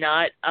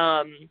not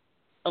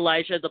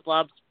Elijah the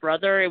Blob's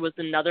brother. It was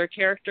another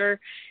character,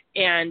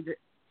 and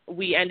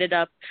we ended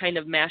up kind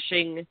of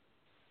mashing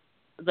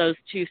those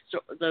two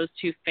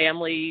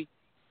family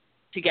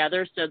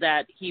together so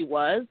that he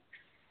was.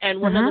 And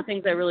one of the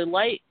things I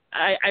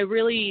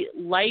really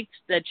liked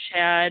that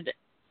Chad.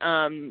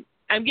 I'm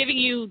giving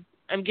you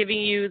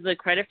the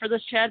credit for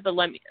this, Chad, but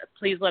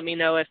please let me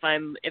know if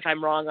I'm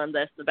wrong on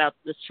this about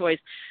this choice.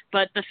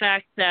 But the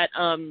fact that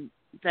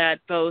that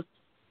both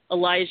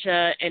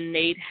Elijah and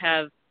Nate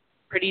have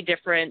pretty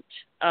different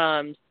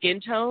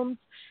skin tones,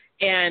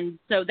 and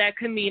so that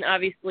could mean,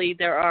 obviously,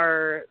 there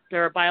are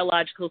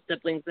biological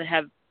siblings that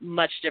have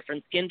much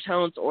different skin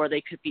tones, or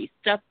they could be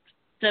step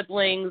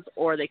siblings,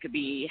 or they could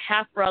be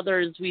half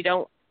brothers. We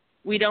don't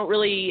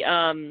really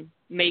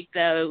make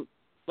that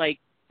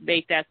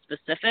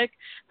specific,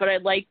 but I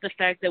like the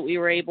fact that we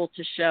were able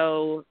to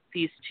show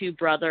these two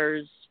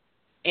brothers,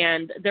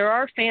 and there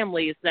are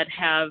families that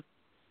have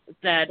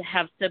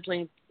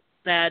siblings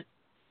that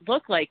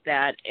look like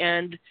that,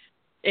 and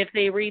if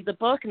they read the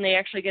book and they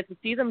actually get to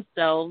see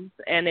themselves,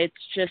 and it's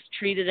just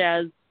treated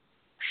as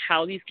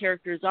how these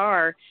characters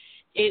are,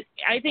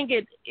 I think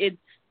it's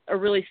a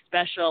really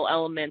special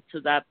element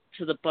to the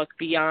book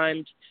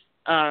beyond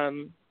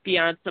some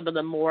of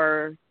the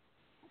more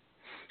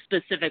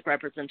specific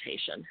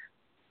representation.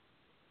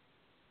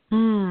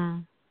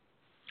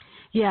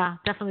 Yeah,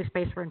 definitely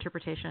space for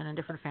interpretation and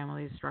different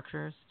family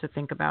structures to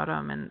think about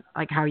them, and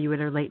like how you would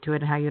relate to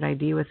it and how you'd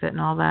ID with it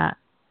and all that.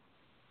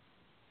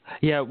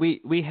 Yeah,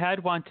 we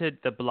had wanted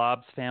the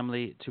Blobs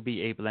family to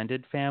be a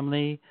blended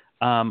family,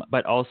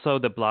 but also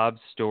the Blobs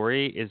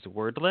story is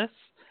wordless.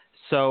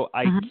 So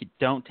I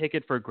don't take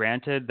it for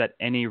granted that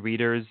any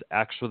readers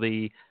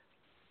actually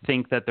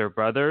think that they're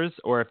brothers,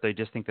 or if they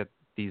just think that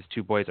these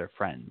two boys are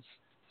friends.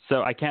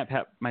 So I can't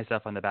pat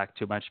myself on the back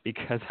too much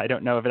because I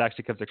don't know if it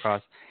actually comes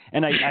across.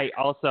 And I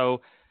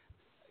also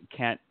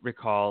can't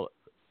recall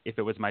if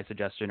it was my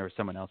suggestion or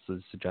someone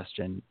else's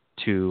suggestion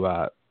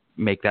to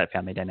make that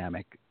family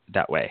dynamic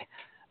that way.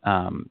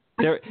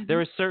 There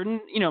are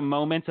certain,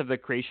 moments of the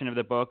creation of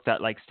the book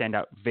that stand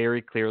out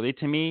very clearly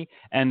to me.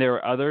 And there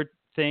are other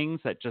things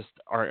that just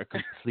are a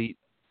complete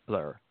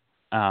blur.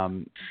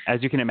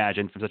 As you can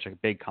imagine, from such a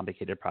big,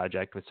 complicated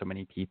project with so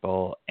many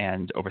people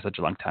and over such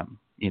a long time,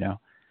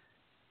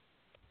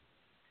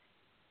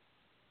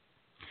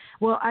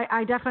 Well,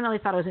 I definitely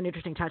thought it was an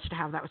interesting touch to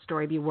have that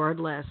story be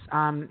wordless.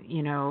 I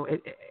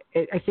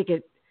think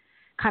it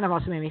kind of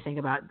also made me think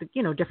about,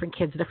 different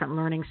kids, different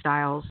learning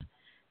styles.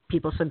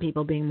 Some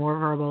people being more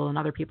verbal and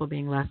other people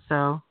being less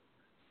so.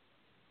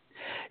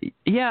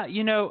 Yeah,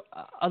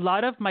 a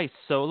lot of my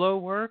solo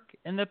work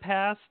in the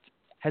past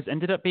has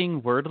ended up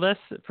being wordless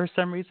for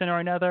some reason or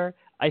another.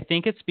 I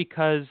think it's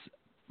because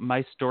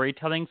my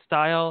storytelling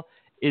style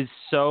is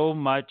so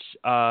much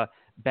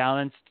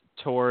balanced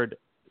toward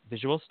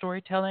visual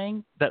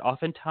storytelling that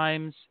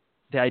oftentimes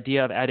the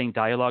idea of adding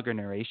dialogue or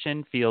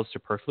narration feels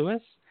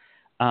superfluous.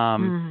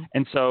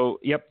 And so,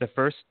 the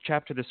first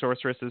chapter, The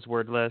Sorceress, is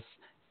wordless,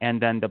 and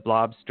then the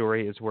Blob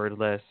story is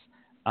wordless.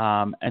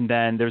 And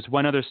then there's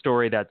one other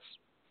story that's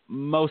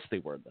mostly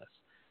wordless.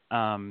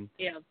 And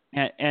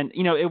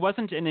it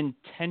wasn't an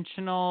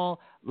intentional,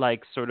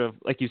 sort of,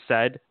 like you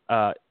said,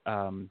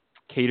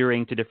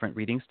 catering to different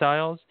reading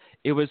styles.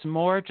 It was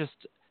more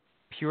just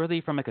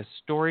purely from a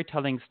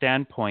storytelling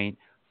standpoint,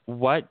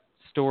 what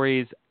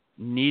stories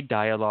need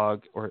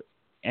dialogue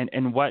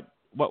and what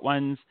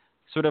ones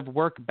sort of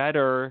work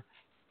better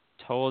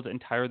told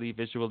entirely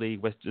visually,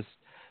 with just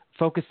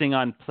focusing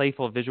on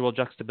playful visual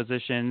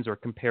juxtapositions or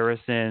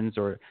comparisons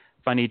or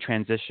funny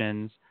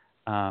transitions.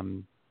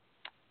 And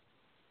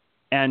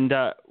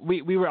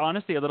we were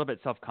honestly a little bit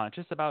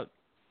self-conscious about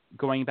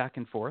going back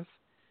and forth.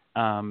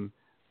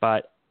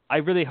 But I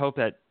really hope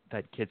that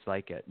kids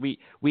like it. We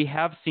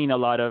have seen a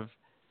lot of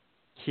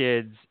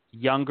kids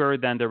younger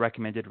than the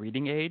recommended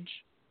reading age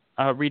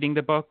reading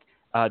the book.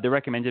 The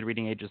recommended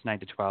reading age is 9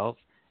 to 12.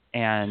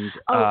 And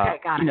okay,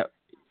 got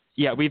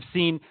it. We've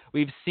seen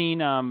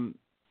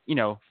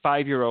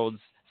 5-year-olds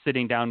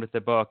sitting down with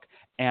the book,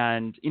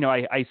 and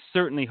I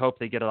certainly hope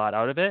they get a lot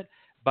out of it.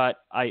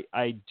 But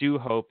I do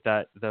hope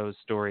that those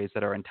stories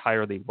that are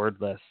entirely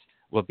wordless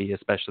will be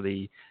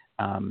especially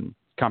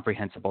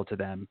comprehensible to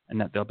them and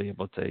that they'll be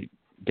able to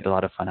get a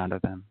lot of fun out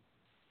of them.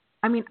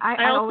 I mean,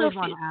 I always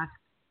want to ask.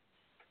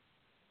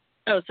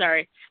 Oh,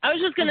 sorry. I was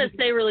just going to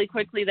say really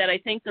quickly that I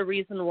think the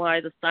reason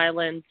why the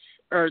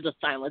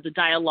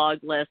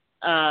dialogue-less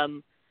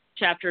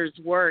chapters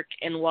work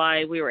and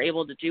why we were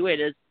able to do it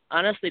is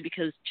honestly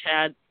because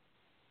Chad,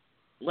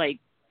 like,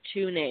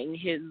 tuning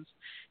his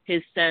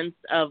sense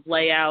of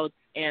layouts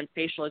and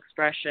facial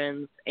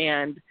expressions,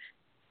 and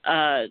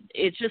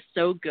it's just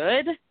so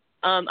good.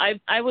 I've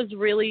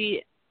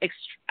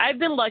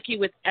been lucky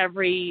with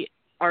every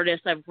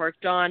artist I've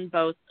worked on,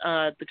 both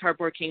the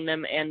Cardboard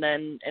Kingdom and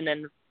then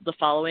the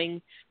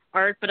following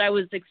art, but I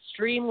was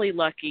extremely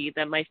lucky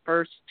that my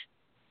first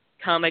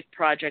comic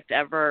project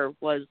ever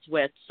was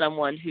with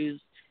someone who's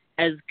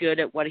as good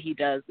at what he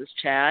does as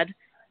Chad.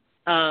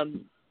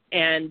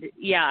 And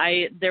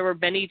yeah, there were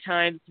many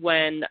times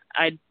when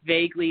I'd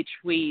vaguely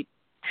tweet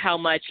how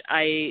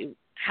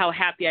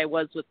happy I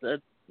was with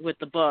the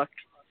book,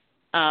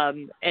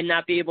 and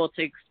not be able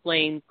to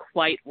explain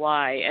quite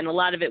why. And a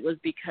lot of it was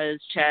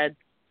because Chad's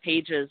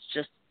pages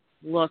just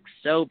look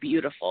so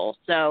beautiful.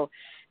 So,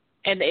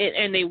 and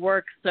they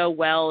work so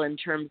well in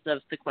terms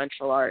of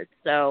sequential art.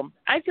 So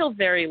I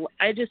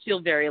just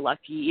feel very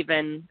lucky,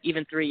 even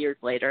 3 years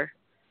later.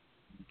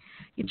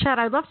 Chad,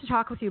 I'd love to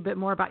talk with you a bit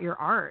more about your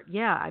art.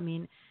 Yeah, I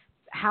mean,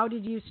 how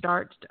did you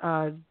start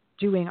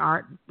doing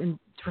art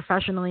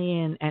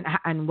professionally,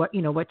 and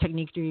what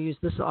technique do you use?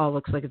 This all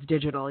looks like it's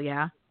digital,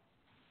 yeah?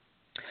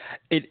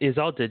 It is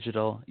all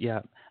digital,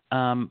 yeah.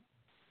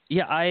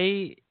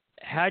 I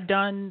had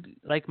done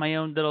like my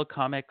own little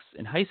comics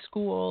in high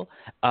school,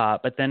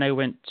 but then I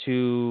went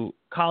to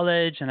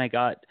college and I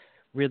got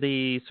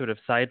really sort of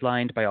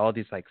sidelined by all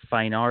these like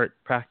fine art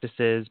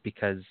practices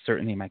because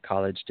certainly my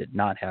college did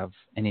not have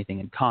anything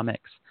in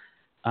comics.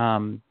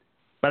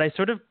 But I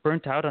sort of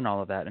burnt out on all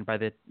of that. And by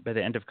the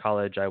end of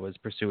college, I was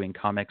pursuing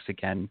comics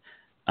again.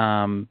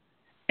 And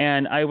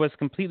I was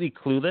completely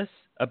clueless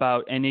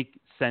about any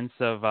sense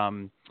of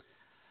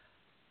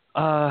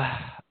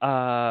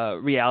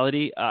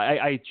reality.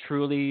 I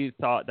truly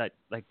thought that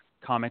like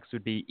comics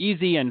would be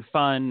easy and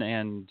fun,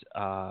 and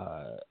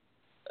that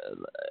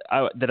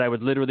I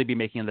would literally be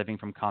making a living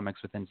from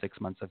comics within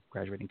 6 months of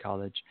graduating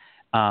college.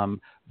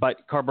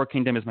 But Cardboard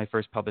Kingdom is my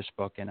first published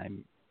book,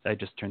 and I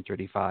just turned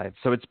 35.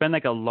 So it's been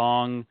like a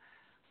long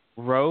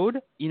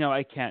road.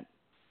 I can't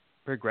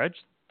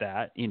begrudge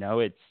that.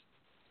 It's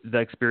the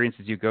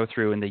experiences you go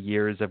through and the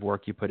years of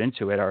work you put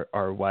into it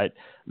are what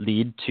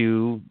lead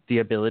to the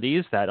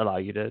abilities that allow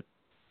you to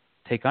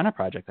take on a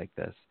project like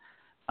this.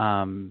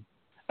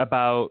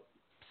 About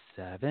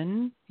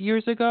 7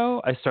 years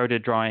ago, I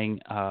started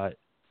drawing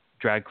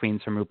drag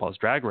queens from RuPaul's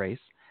Drag Race,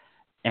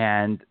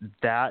 and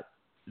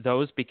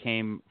those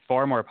became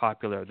far more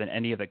popular than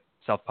any of the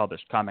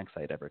self-published comics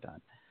I'd ever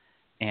done.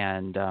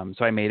 And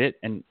so I made it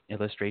an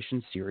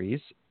illustration series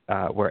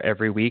where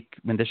every week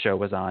when the show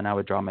was on, I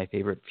would draw my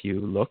favorite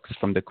few looks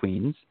from the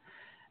queens.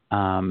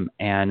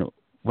 And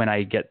when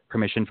I get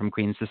permission from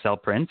queens to sell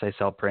prints, I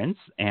sell prints.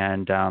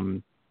 And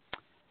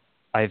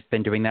I've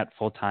been doing that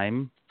full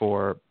time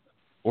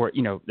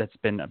that's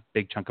been a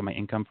big chunk of my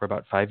income for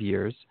about 5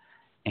 years.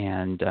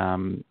 And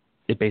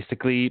it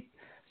basically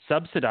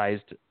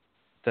subsidized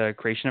the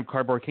creation of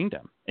Cardboard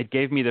Kingdom. It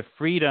gave me the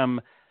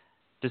freedom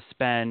to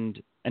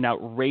spend an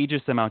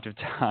outrageous amount of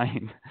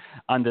time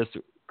on this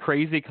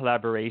crazy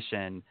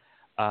collaboration,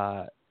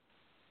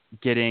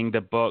 getting the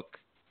book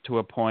to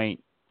a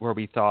point where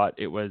we thought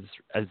it was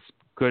as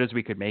good as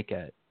we could make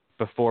it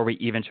before we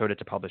even showed it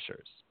to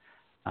publishers.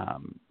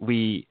 I'm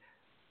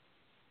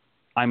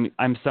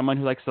someone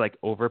who likes to like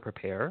over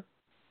prepare.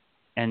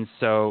 And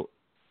so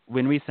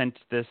when we sent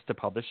this to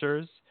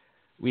publishers,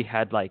 we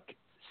had like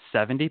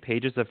 70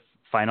 pages of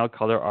final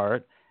color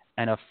art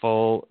and a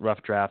full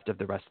rough draft of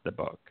the rest of the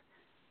book.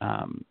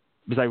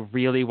 Because I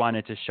really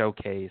wanted to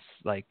showcase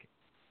like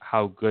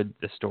how good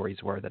the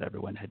stories were that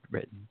everyone had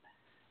written.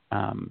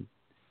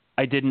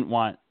 I didn't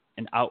want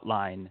an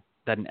outline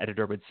that an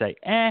editor would say,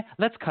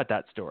 let's cut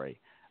that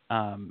story.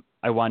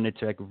 I wanted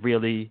to like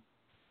really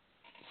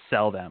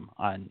sell them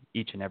on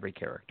each and every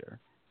character.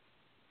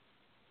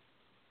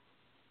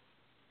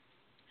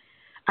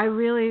 I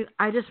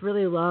just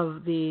really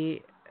love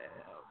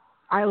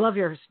I love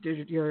your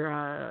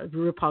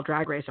RuPaul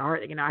Drag Race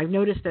art. I've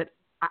noticed that.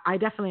 I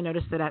definitely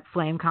noticed that at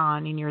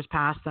FlameCon in years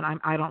past. And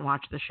I don't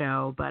watch the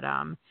show, but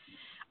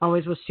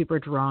always was super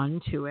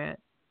drawn to it.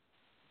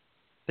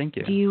 Thank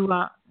you. Do you?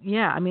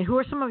 Yeah. I mean, who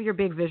are some of your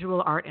big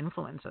visual art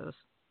influences?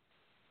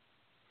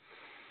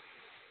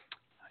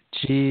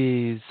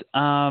 Geez.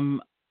 A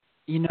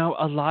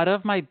lot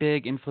of my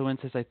big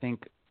influences, I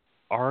think,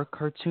 are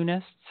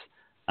cartoonists,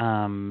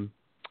 and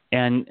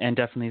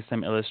definitely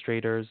some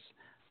illustrators.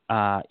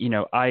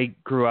 I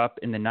grew up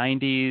in the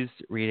 90s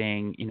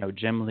reading,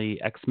 Jim Lee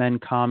X-Men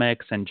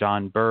comics and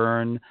John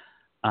Byrne.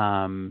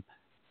 And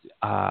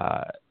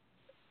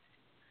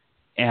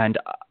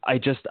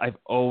I've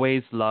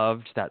always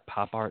loved that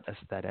pop art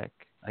aesthetic,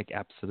 like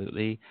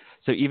absolutely.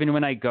 So even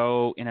when I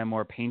go in a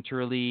more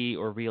painterly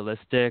or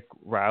realistic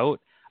route,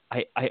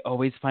 I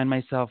always find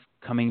myself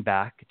coming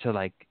back to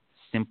like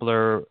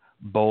simpler,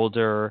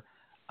 bolder,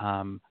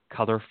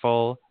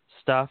 colorful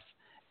stuff.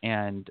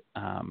 And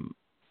I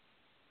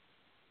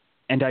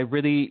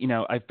really,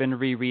 I've been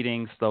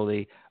rereading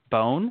slowly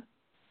Bone.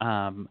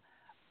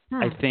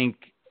 I think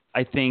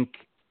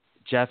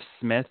Jeff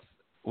Smith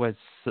was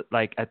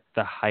like at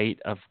the height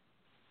of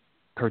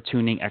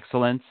cartooning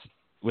excellence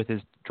with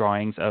his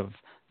drawings of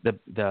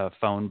the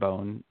phone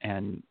Bone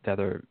and the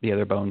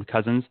other Bone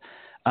cousins.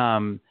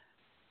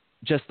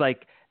 Just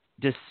like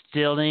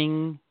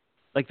distilling,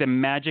 like the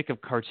magic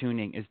of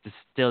cartooning is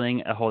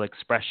distilling a whole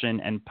expression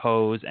and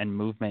pose and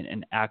movement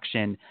and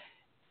action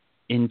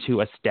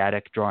into a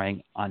static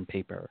drawing on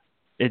paper.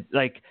 It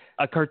like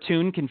a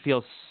cartoon can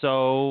feel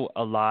so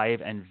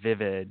alive and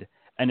vivid,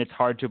 and it's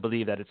hard to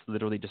believe that it's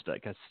literally just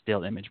like a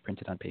still image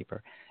printed on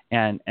paper.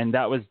 And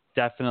that was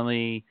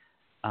definitely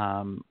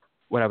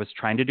what I was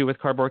trying to do with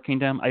Cardboard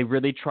Kingdom. I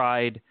really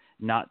tried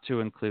not to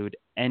include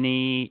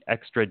any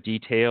extra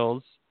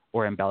details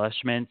or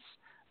embellishments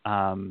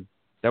that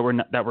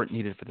weren't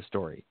needed for the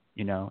story.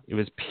 It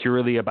was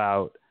purely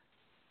about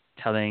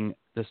telling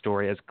the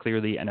story as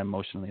clearly and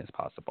emotionally as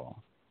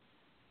possible.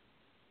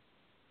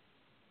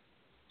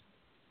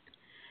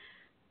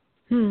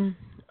 Who's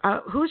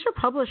your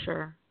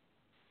publisher?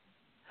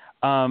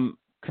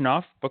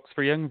 Knopf Books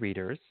for Young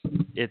Readers.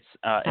 It's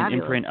an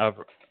imprint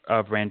of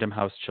Random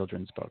House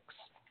Children's Books.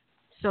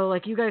 So,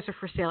 like, you guys are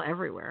for sale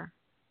everywhere.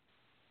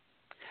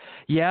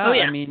 Yeah, oh,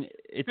 yeah. I mean,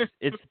 it's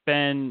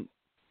been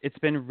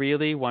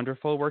really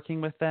wonderful working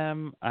with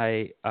them.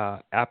 I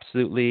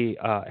absolutely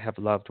have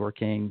loved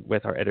working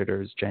with our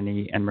editors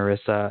Jenny and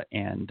Marissa,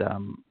 and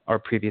our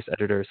previous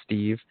editor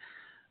Steve.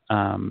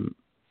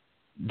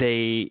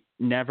 They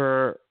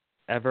never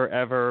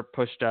ever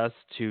pushed us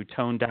to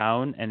tone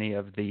down any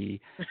of the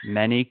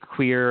many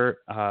queer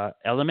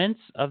elements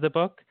of the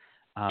book.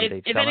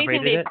 They've if celebrated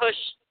anything, they it.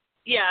 pushed.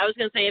 Yeah, I was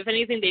going to say, if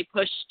anything, they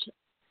pushed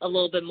a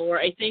little bit more.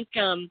 I think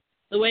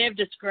the way I've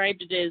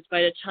described it is,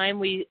 by the time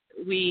we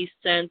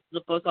sent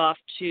the book off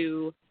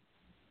to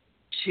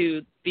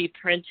be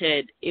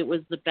printed, it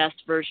was the best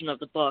version of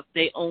the book.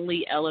 They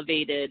only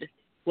elevated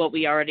what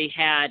we already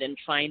had and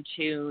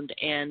fine-tuned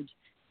and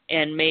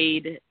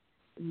made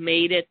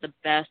it the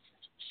best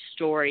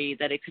story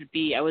that it could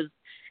be.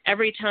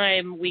 Every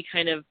time we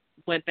kind of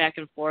went back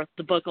and forth,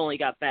 the book only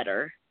got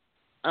better.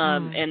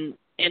 And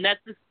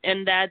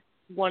that's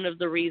one of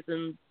the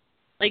reasons,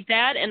 like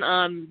that,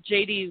 and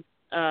JD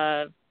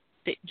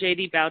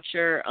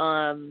Boucher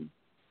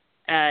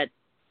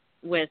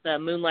with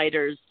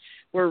Moonlighters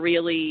were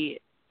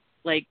really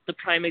like the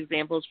prime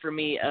examples for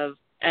me of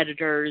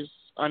editors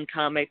on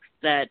comics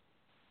that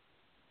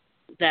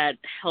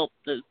help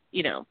the,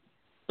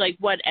 like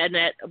what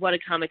a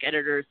comic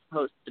editor is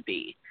supposed to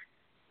be.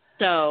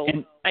 So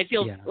I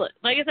feel,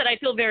 like I said, I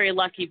feel very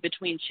lucky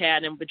between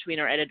Chad and between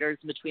our editors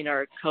and between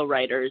our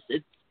co-writers.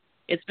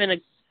 It's been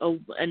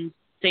an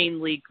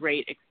insanely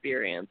great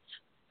experience.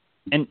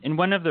 And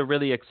one of the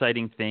really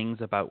exciting things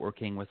about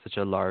working with such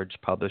a large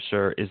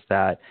publisher is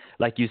that,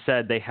 like you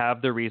said, they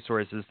have the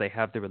resources, they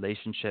have the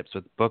relationships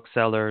with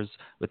booksellers,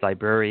 with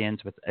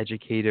librarians, with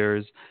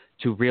educators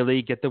to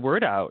really get the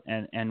word out.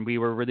 And we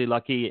were really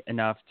lucky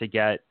enough to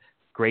get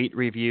great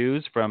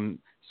reviews from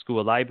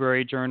School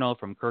Library Journal,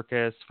 from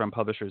Kirkus, from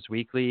Publishers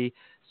Weekly.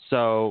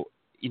 So,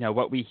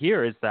 what we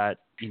hear is that,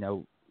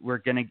 we're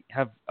going to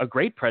have a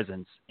great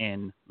presence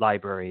in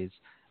libraries,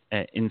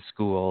 in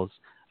schools.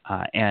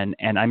 And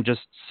I'm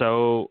just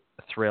so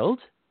thrilled,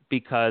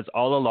 because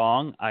all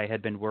along I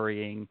had been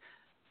worrying,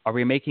 are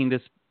we making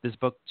this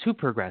book too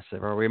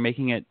progressive? Are we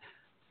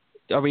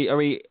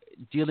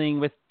dealing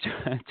with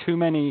too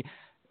many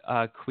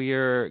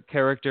queer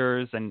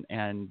characters?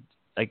 And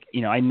like,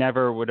 I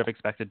never would have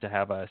expected to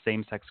have a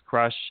same-sex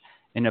crush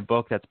in a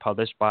book that's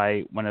published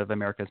by one of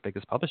America's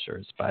biggest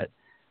publishers. But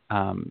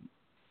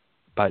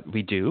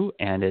we do,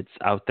 and it's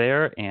out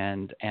there.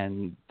 And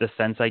the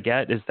sense I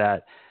get is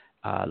that,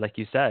 like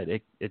you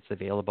said, it's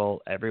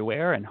available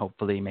everywhere, and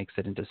hopefully makes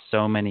it into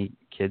so many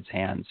kids'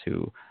 hands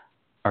who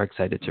are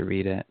excited to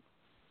read it.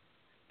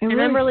 And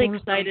I'm really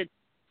excited.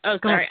 Oh,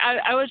 sorry.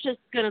 I was just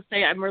going to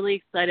say, I'm really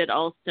excited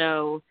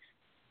also.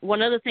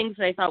 One of the things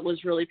that I thought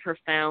was really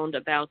profound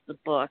about the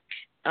book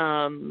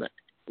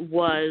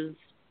was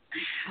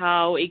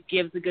how it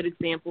gives a good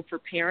example for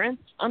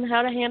parents on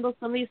how to handle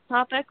some of these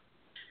topics.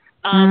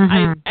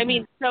 I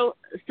mean, so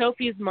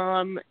Sophie's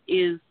mom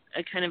is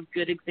a kind of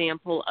good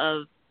example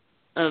of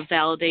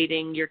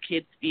validating your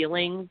kids'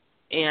 feelings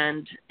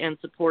and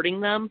supporting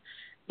them.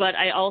 But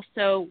I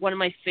also, one of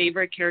my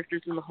favorite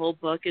characters in the whole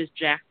book is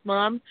Jack's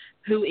mom,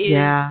 who is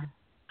a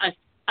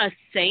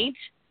saint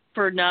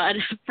for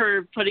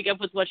putting up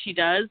with what she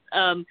does.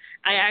 I've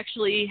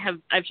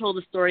told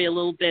the story a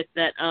little bit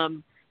that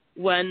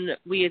when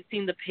we had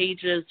seen the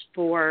pages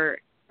or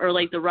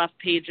like the rough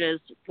pages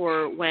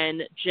for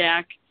when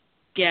Jack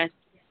gets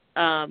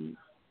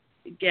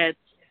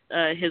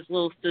his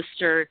little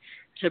sister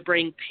to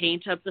bring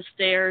paint up the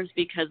stairs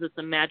because it's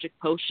a magic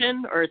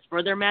potion, or it's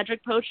for their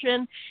magic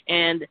potion,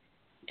 and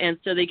and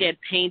so they get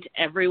paint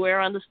everywhere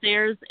on the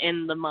stairs,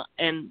 and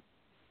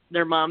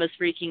their mom is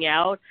freaking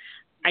out.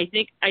 I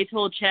think I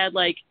told Chad,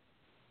 like,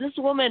 this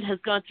woman has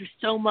gone through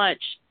so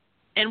much,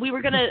 and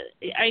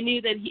I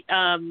knew that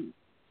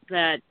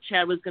that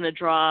Chad was gonna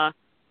draw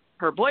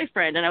her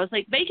boyfriend, and I was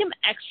like, make him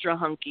extra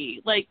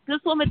hunky. Like, this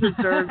woman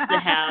deserves to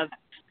have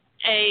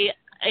a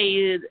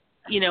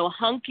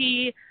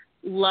hunky,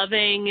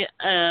 loving,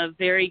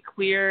 very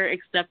queer,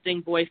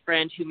 accepting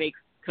boyfriend who makes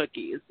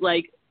cookies.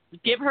 Like,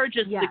 give her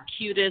just the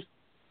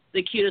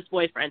cutest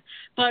boyfriend.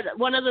 But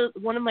one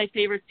of my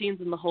favorite scenes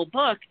in the whole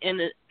book,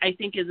 and I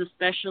think is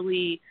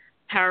especially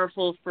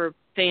powerful for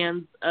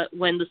fans,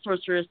 when The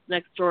Sorceress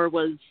Next Door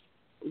was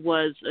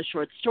a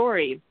short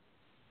story.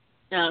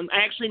 I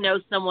actually know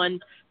someone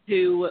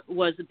who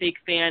was a big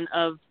fan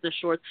of the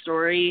short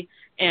story,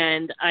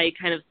 and I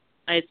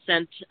had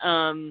sent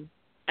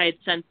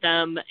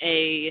them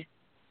a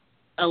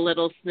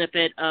little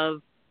snippet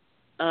of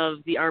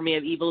the Army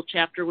of Evil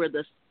chapter where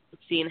this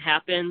scene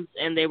happens,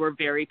 and they were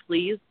very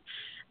pleased.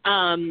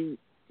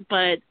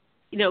 But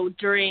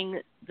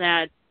during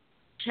that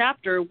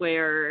chapter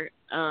where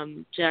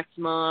Jack's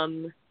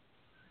mom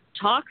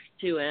talks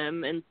to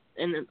him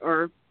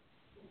or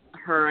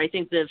her, I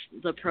think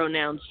the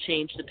pronouns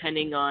change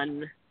depending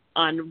on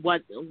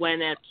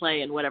when at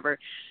play and whatever.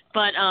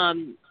 But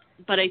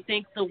I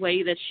think the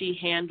way that she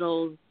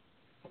handles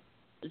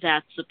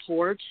that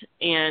support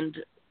and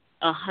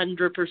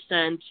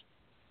 100%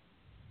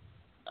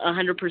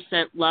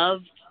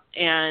 love,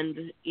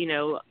 and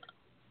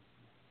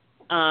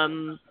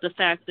the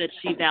fact that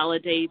she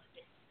validates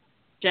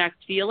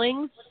Jack's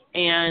feelings,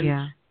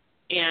 and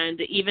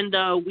even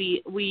though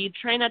we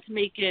try not to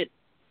make it,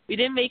 we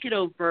didn't make it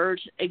overt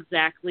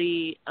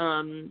exactly,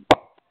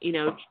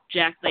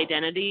 Jack's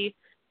identity,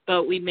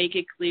 but we make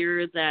it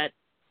clear that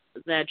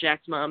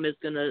Jack's mom is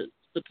going to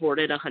support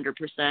it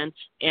 100%,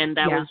 and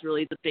that was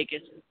really the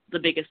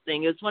biggest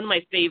thing. It's one of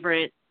my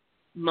favorite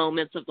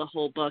moments of the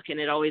whole book, and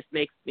it always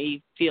makes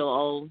me feel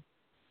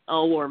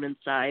all warm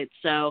inside.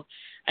 So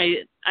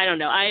I don't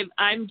know.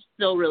 I'm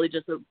still really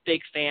just a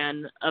big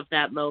fan of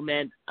that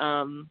moment.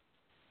 So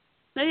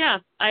yeah,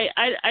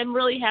 I'm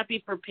really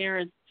happy for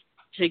parents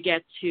to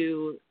get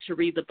to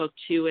read the book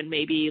too, and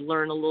maybe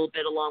learn a little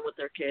bit along with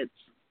their kids.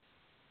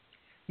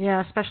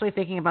 Yeah, especially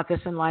thinking about this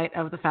in light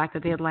of the fact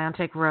that The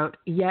Atlantic wrote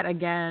yet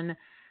again,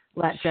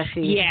 let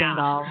Katie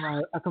Schenkel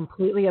write a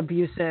completely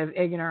abusive,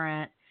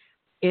 ignorant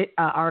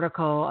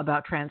article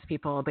about trans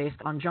people based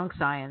on junk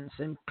science,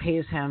 and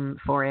pays him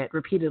for it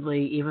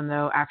repeatedly, even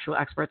though actual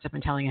experts have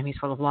been telling him he's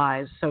full of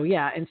lies. So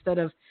yeah, instead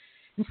of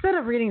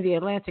reading The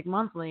Atlantic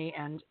monthly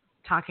and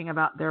talking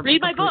about their read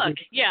my book,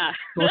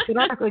 bullshit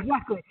article,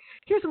 exactly.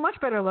 Here's a much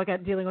better look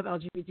at dealing with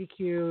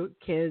LGBTQ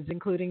kids,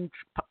 including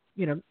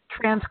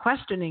trans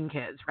questioning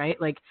kids, right?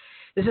 Like,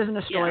 this isn't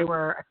a story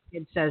where a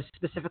kid says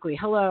specifically,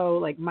 hello,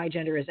 like, my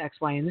gender is X,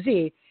 Y, and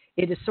Z.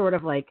 It is sort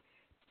of like,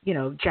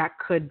 Jack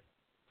could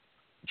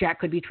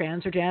be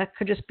trans, or Jack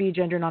could just be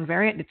gender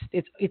nonvariant.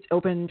 It's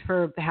open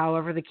for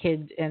however the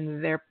kid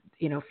and their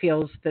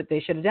feels that they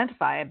should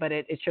identify, but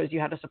it shows you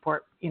how to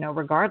support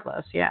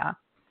regardless. Yeah.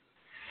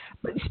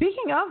 But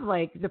speaking of,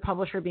 like, the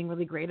publisher being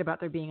really great about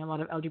there being a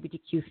lot of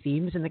LGBTQ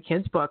themes in the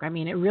kids' book, I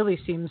mean, it really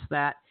seems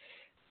that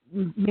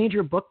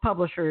major book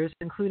publishers,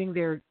 including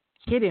their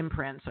kid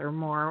imprints, are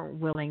more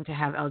willing to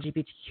have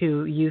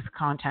LGBTQ youth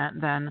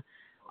content than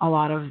a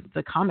lot of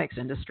the comics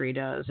industry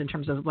does, in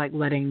terms of, like,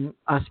 letting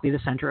us be the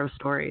center of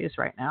stories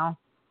right now.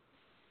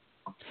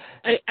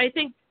 I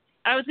think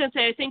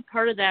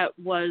part of that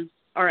was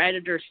our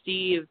editor,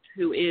 Steve,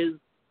 who is,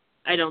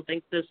 I don't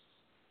think that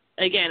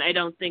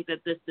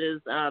this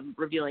is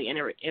revealing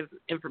any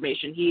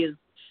information. He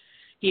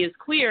is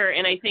queer,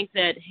 and I think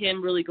that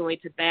him really going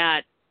to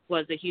bat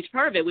was a huge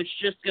part of it, which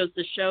just goes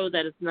to show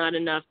that it's not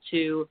enough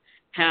to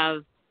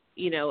have,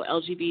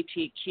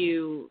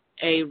 LGBTQA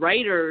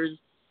writers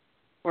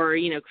or,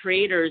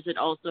 creators. It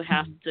also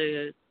has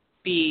to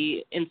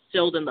be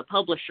instilled in the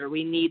publisher.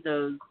 We need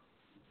those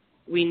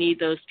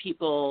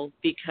people,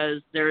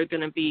 because they're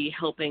going to be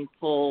helping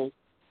pull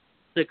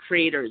the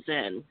creators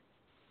in.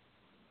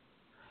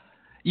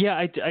 Yeah,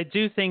 I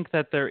do think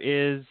that there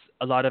is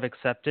a lot of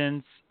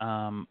acceptance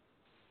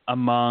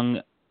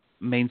among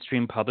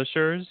mainstream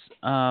publishers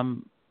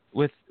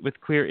with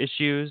queer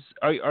issues.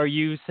 Are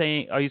you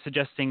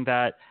suggesting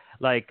that,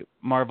 like,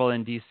 Marvel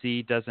and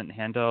DC doesn't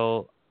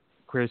handle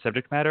queer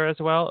subject matter as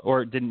well,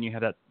 or didn't you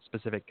have that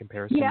specific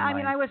comparison? Yeah, I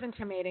mean, I was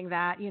intimating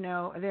that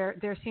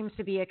there seems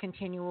to be a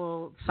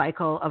continual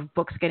cycle of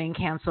books getting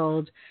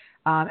canceled,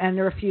 and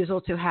the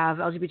refusal to have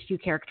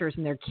LGBTQ characters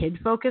in their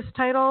kid-focused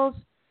titles.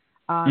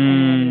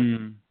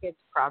 And kids'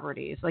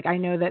 properties. Like, I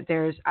know that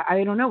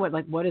I don't know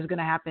what is going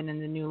to happen in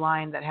the new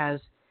line that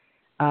has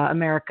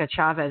America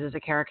Chavez as a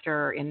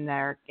character in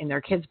their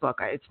kids' book.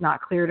 It's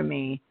not clear to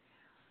me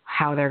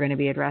how they're going to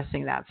be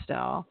addressing that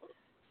still.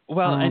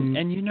 Well,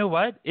 and you know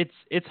what?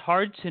 It's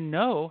hard to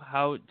know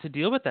how to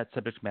deal with that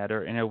subject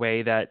matter in a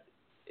way that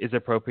is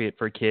appropriate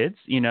for kids.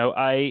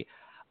 I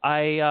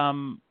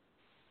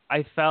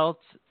felt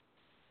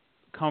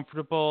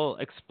comfortable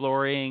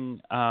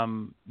exploring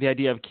the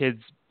idea of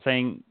kids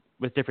playing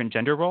with different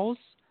gender roles.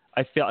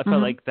 I felt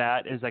like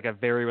that is like a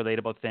very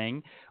relatable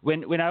thing.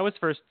 When I was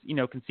first,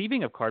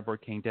 conceiving of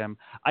Cardboard Kingdom,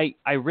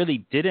 I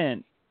really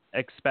didn't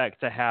expect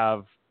to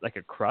have like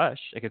a crush,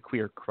 like a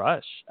queer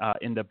crush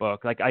in the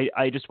book. Like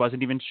I just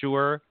wasn't even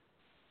sure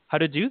how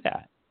to do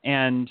that.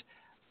 And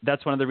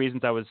that's one of the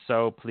reasons I was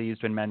so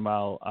pleased when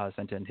Manuel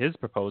sent in his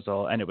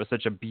proposal. And it was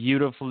such a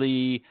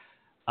beautifully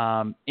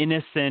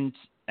innocent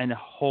and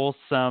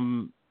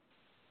wholesome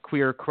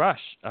queer crush,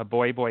 a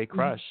boy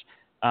crush,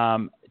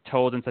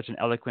 told in such an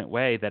eloquent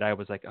way that I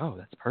was like, oh,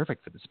 that's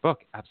perfect for this book.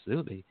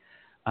 Absolutely.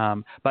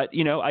 But,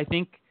 I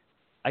think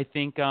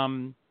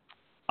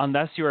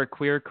unless you're a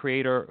queer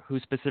creator who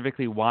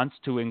specifically wants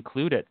to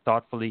include it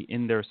thoughtfully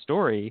in their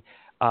story,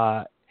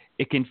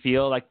 it can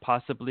feel like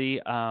possibly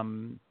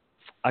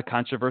a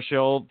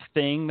controversial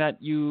thing that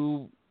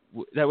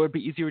would be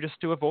easier just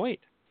to avoid,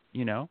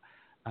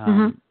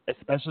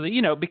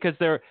 especially, because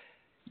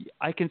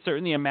I can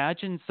certainly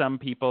imagine some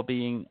people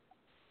being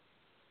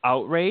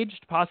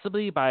outraged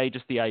possibly by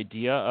just the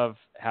idea of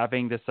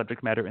having this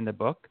subject matter in the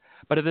book.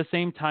 But at the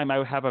same time, I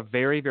would have a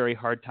very, very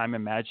hard time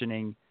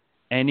imagining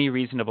any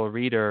reasonable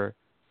reader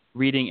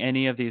reading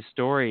any of these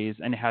stories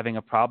and having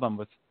a problem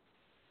with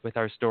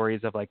our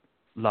stories of like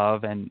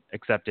love and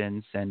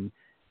acceptance and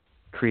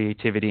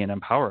creativity and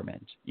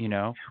empowerment,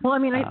 Well, I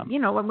mean,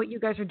 what you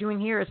guys are doing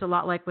here is a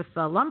lot like with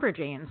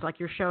Lumberjanes. Like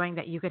you're showing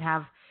that you could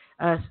have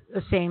a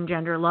same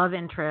gender love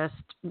interest,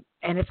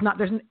 and it's not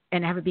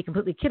and have it be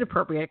completely kid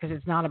appropriate because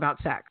it's not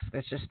about sex.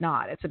 It's just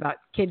not. It's about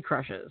kid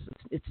crushes.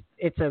 It's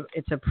a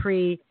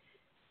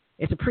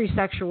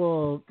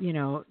pre-sexual, point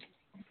in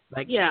their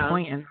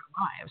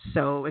lives.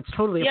 So it's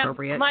totally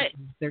appropriate.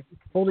 They're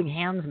holding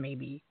hands,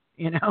 maybe,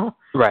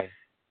 Right.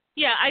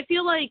 Yeah, I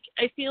feel like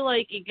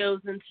it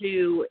goes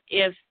into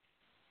if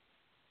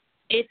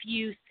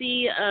you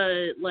see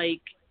a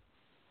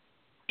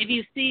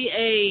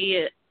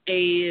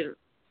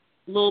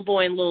little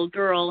boy and little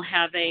girl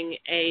having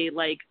a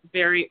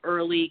very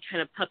early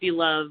kind of puppy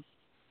love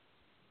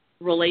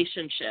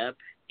relationship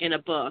in a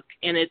book,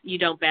 and you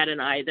don't bat an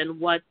eye, it's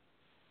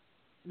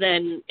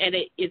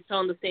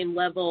on the same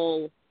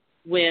level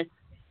with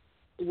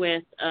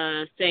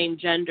same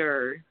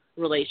gender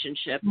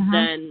relationship,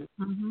 then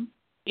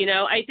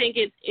I think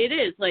it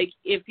is like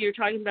if you're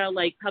talking about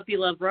like puppy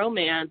love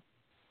romance,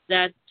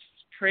 that's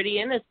pretty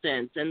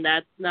innocent, and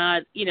that's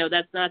not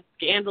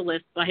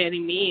scandalous by any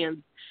means.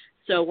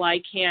 So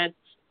why can't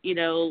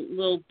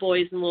little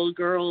boys and little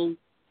girls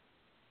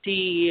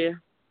see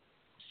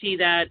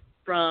that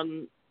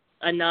from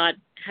a not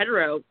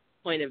hetero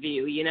point of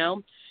view?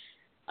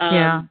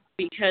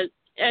 Because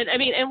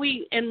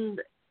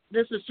and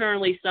this is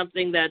certainly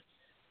something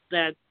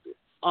that's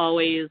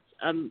always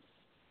an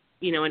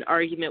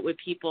argument with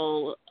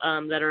people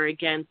that are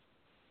against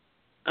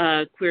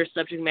queer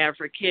subject matter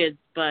for kids,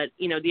 but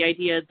the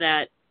idea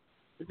that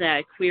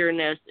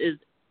queerness is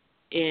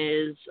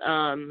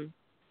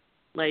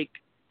like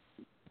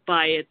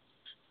by its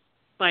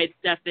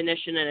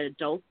definition an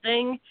adult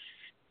thing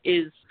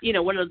is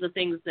one of the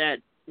things that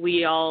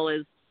we all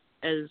as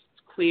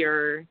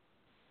queer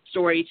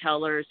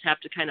storytellers have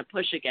to kind of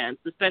push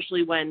against,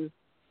 especially when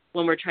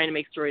we're trying to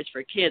make stories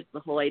for kids. The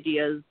whole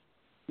idea is,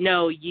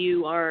 no,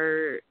 you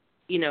are,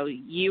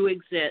 you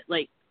exist,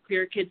 like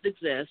queer kids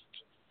exist.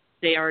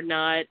 They are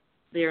not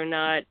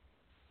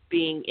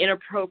being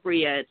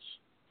inappropriate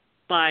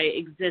by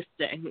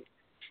existing.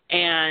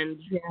 And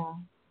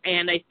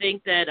I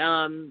think that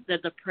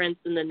the Prince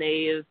and the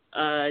Knave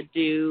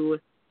do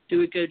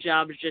a good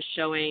job of just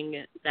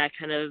showing that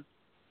kind of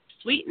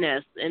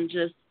sweetness and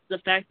just the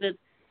fact that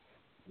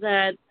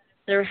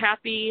they're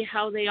happy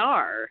how they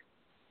are.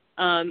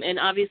 And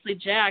obviously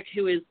Jack,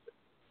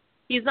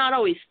 he's not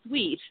always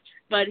sweet,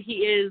 but he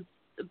is,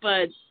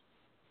 but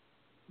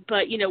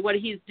what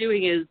he's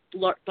doing is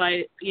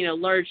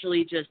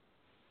largely just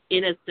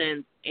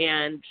innocent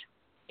and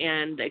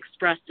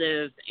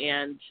expressive,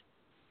 and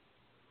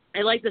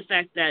I like the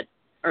fact that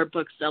our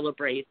book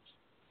celebrates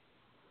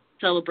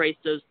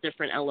those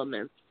different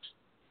elements.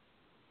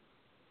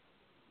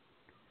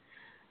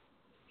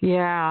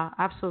 Yeah,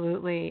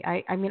 absolutely.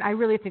 I mean, I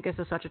really think this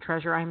is such a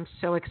treasure. I'm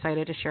so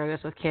excited to share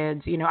this with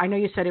kids. I know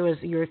you said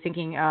you were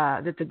thinking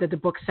that the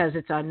book says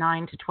it's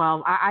 9 to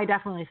 12. I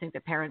definitely think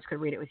that parents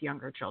could read it with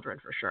younger children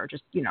for sure.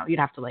 Just, you'd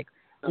have to read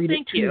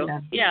thank it to you.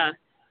 them. Yeah.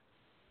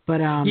 But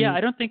I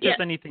don't think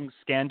there's anything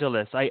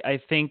scandalous. I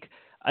think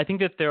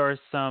that there are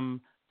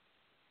some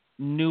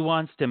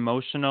nuanced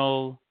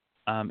emotional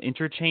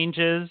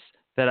interchanges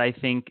that I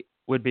think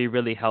would be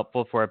really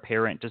helpful for a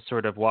parent to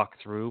sort of walk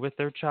through with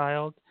their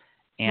child.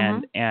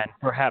 And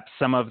perhaps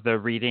some of the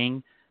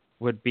reading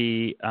would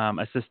be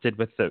assisted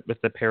with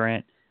the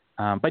parent.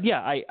 But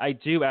yeah, I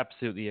do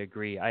absolutely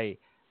agree. I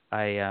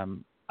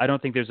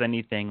don't think there's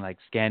anything like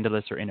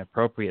scandalous or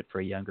inappropriate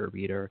for a younger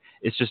reader.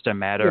 It's just a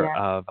matter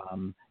of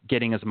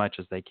getting as much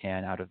as they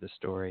can out of the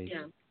story.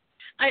 Yeah,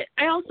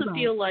 I also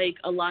feel like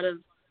a lot of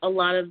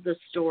the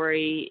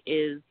story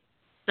is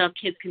stuff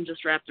kids can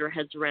just wrap their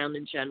heads around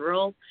in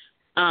general,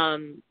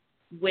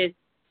 with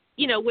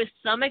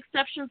some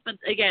exceptions. But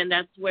again,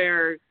 that's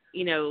where,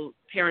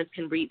 parents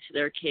can read to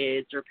their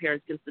kids, or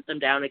parents can sit them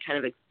down and kind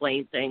of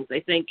explain things.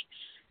 I think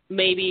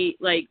maybe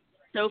like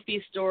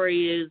Sophie's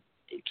story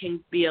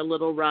can be a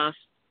little rough.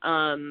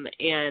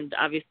 And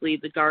obviously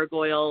the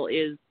gargoyle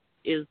is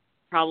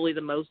probably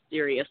the most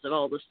serious of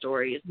all the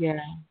stories. Yeah.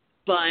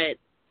 But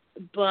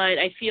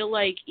I feel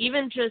like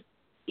even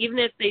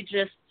if they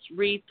just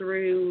read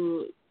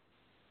through,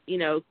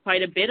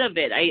 quite a bit of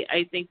it,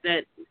 I think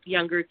that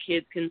younger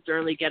kids can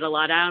certainly get a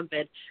lot out of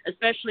it,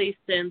 especially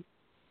since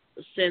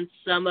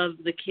some of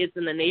the kids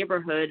in the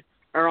neighborhood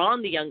are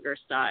on the younger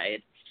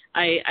side.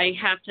 I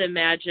have to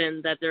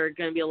imagine that there are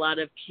going to be a lot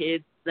of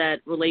kids that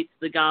relate to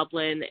the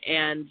goblin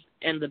and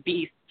the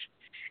beast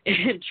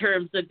in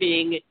terms of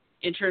being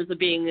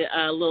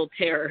little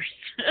terrors.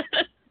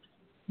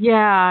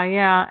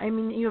 Yeah. I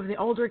mean, you have the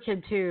older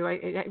kid too.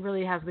 It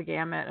really has the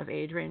gamut of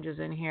age ranges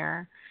in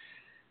here.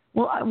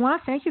 Well, I want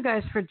to thank you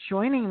guys for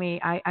joining me.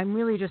 I'm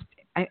really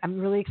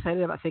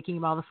excited about thinking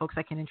about all the folks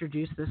I can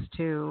introduce this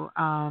to.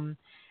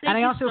 Thank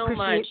you so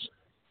much.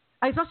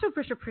 I also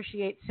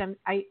appreciate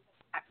I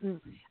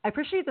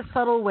appreciate the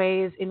subtle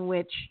ways in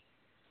which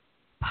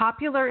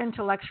popular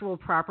intellectual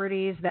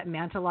properties that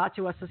meant a lot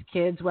to us as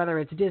kids, whether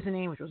it's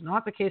Disney, which was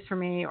not the case for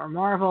me, or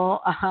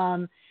Marvel,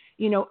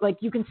 like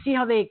you can see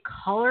how they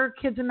color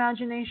kids'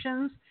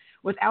 imaginations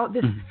without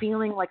this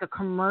feeling like a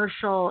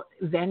commercial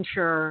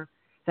venture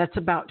that's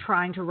about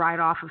trying to ride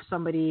off of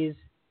somebody's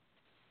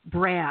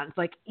brand.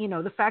 Like,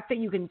 the fact that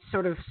you can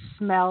sort of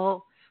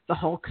smell the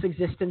Hulk's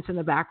existence in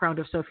the background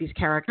of Sophie's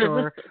character,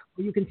 or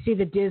you can see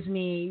the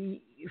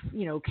Disney,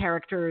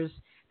 characters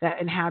that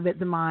inhabit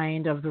the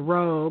mind of the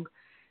rogue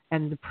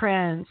and the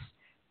prince.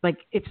 Like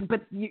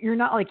but you're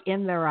not like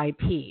in their IP.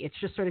 It's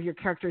just sort of your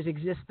characters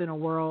exist in a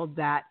world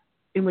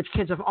in which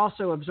kids have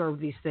also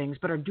absorbed these things,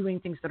 but are doing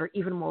things that are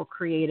even more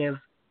creative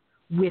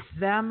with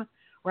them,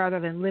 rather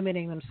than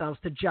limiting themselves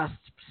to just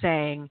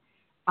saying,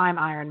 I'm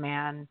Iron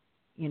Man,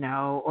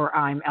 or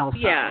I'm Elsa,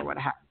 or what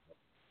have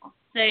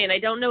you. And I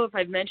don't know if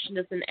I've mentioned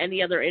this in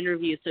any other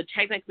interview, so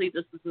technically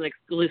this is an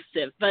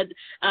exclusive. But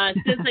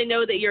since I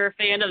know that you're a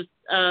fan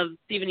of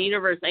Steven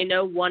Universe, I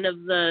know one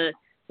of the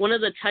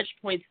touch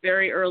points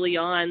very early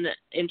on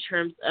in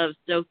terms of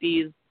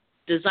Sophie's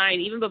design,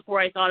 even before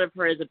I thought of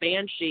her as a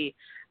banshee,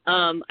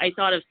 I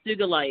thought of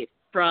Sugalite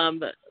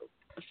from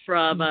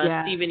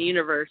Steven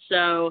Universe.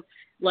 So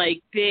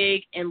like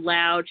big and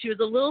loud. She was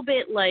a little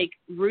bit like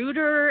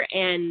ruder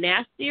and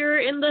nastier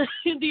in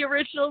the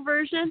original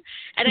version.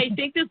 And I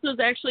think this was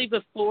actually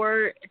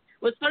before.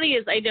 What's funny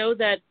is I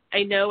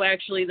know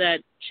actually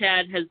that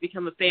Chad has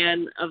become a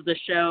fan of the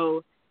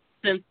show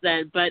since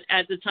then, but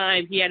at the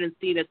time he hadn't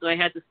seen it, so I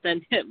had to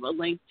send him a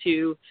link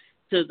to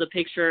the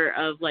picture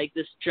of like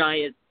this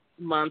giant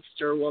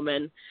monster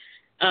woman.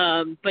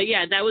 But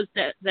yeah, that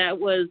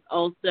was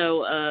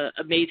also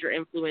a major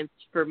influence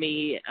for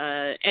me,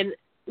 and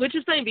which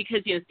is funny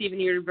because Steven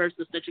Universe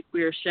is such a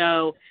queer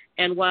show,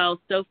 and while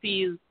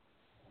Sophie's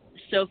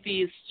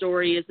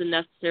story isn't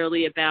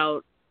necessarily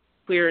about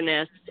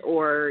queerness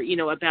or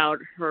about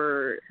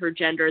her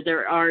gender,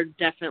 there are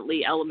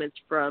definitely elements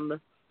from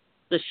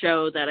the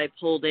show that I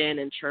pulled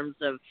in terms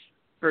of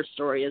her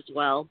story as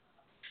well.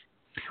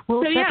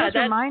 Well, so that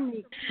does remind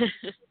me.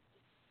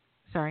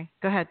 Sorry,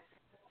 go ahead.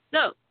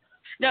 No,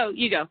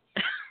 you go.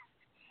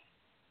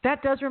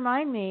 That does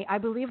remind me, I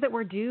believe that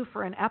we're due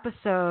for an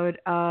episode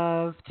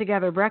of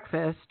Together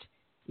Breakfast,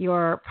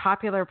 your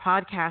popular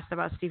podcast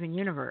about Steven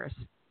Universe.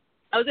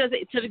 I was going to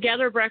say,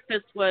 Together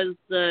Breakfast was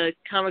the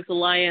Comics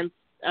Alliance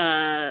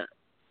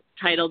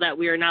title that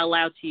we are not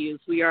allowed to use.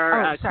 We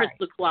are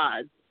Crystal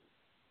Claus.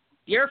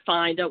 You're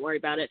fine. Don't worry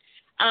about it.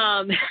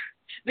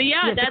 But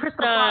yeah, that's the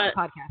Crystal Claus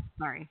podcast.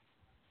 Sorry.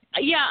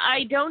 Yeah,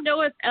 I don't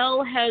know if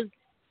Elle has.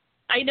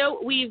 I know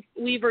we've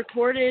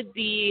recorded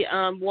the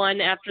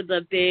one after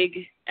the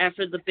big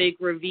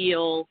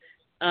reveal,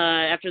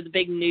 after the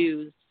big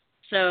news.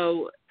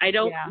 So I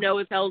don't know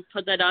if Elle's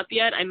put that up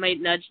yet. I might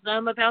nudge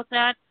them about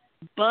that.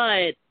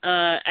 But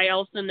I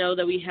also know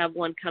that we have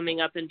one coming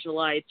up in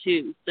July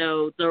too.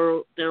 So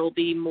there will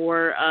be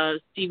more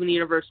Steven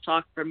Universe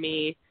talk from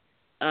me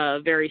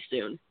very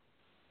soon.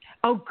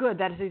 Oh, good.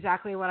 That is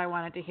exactly what I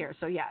wanted to hear.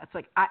 So yeah, it's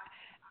like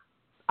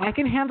I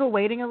can handle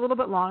waiting a little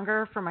bit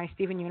longer for my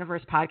Steven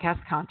Universe podcast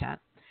content,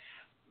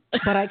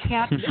 but I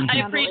can't.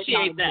 I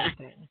appreciate that.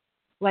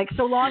 Like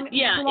so long as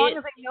I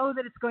know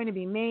that it's going to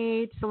be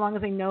made, so long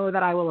as I know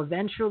that I will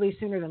eventually,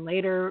 sooner than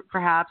later,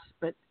 perhaps,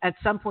 but at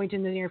some point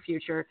in the near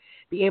future,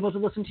 be able to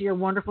listen to your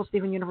wonderful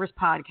Steven Universe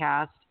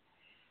podcast.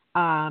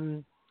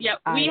 Yeah,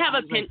 we have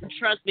opinions.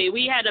 Trust me,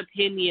 we had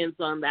opinions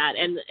on that,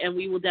 and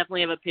we will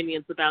definitely have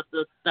opinions about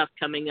the stuff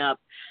coming up.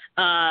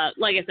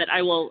 Like I said,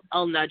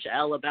 I'll nudge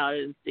Elle about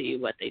it and see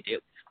what they do.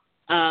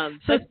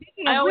 So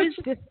speaking of which,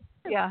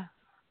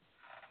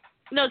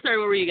 No, sorry,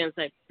 what were you going to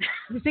say?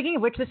 Speaking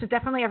of which, this is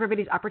definitely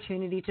everybody's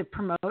opportunity to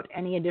promote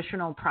any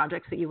additional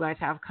projects that you guys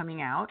have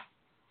coming out.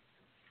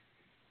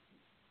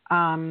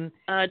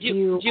 Do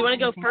you want to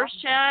go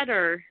first, Chad,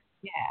 or?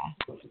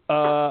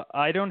 Yeah.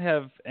 I don't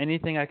have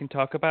anything I can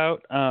talk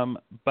about,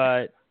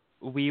 but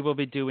we will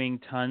be doing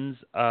tons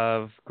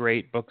of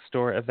great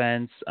bookstore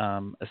events,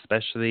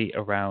 especially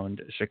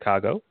around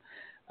Chicago,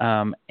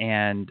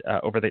 and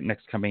over the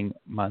next coming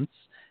months.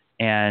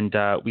 And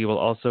we will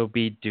also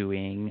be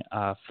doing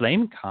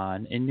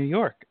FlameCon in New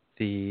York,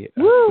 the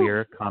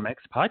Queer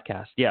Comics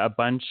podcast. Yeah, a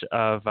bunch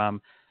of,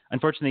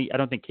 unfortunately, I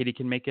don't think Katie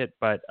can make it,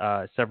 but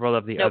several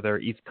of the other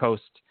East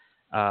Coast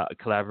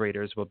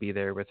collaborators will be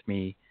there with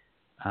me.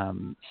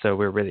 So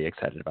we're really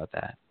excited about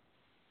that.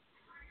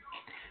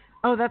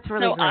 Oh, that's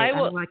really great. I'm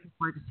looking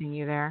forward to seeing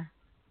you there.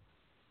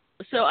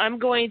 So I'm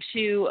going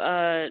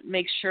to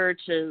make sure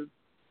to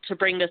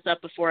bring this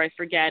up before I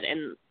forget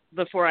and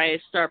before I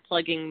start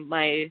plugging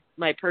my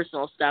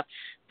personal stuff.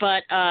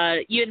 But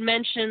you had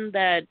mentioned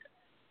that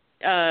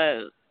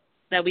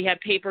we have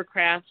paper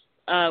crafts.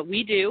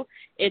 We do.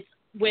 It's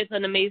with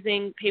an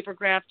amazing paper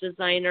craft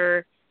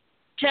designer.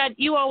 Chad,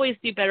 you always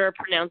do better at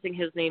pronouncing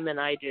his name than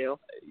I do.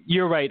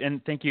 You're right,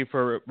 and thank you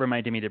for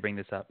reminding me to bring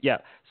this up. Yeah.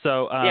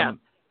 So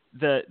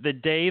the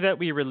day that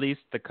we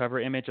released the cover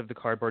image of the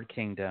Cardboard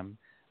Kingdom,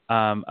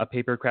 a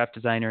paper craft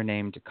designer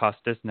named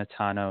Kostas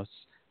Natanos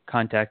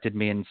contacted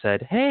me and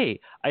said, "Hey,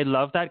 I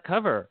love that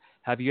cover.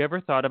 Have you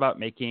ever thought about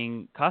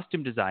making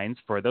costume designs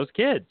for those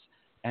kids?"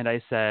 And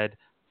I said,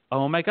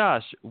 "Oh my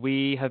gosh,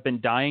 we have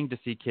been dying to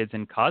see kids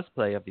in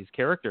cosplay of these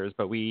characters,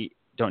 but we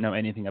don't know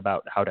anything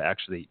about how to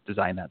actually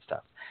design that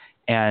stuff."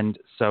 And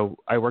so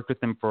I worked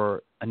with him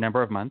for a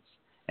number of months,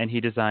 and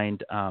he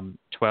designed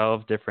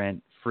 12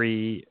 different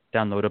free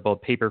downloadable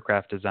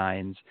papercraft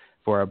designs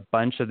for a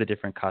bunch of the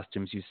different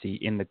costumes you see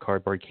in the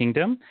Cardboard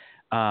Kingdom.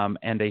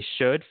 And they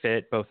should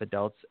fit both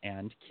adults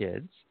and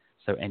kids,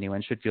 so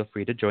anyone should feel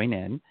free to join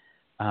in.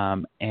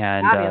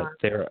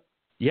 They're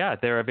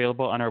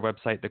available on our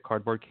website,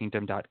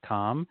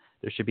 thecardboardkingdom.com.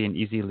 There should be an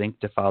easy link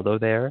to follow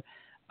there.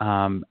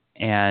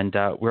 And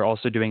we're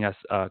also doing a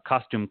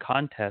costume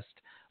contest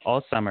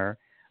all summer.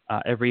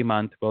 Every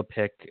month we'll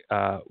pick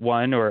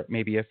one or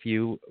maybe a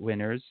few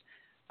winners,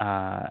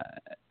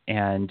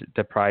 and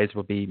the prize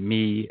will be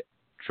me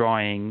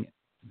drawing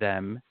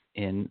them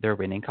in their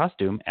winning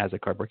costume as a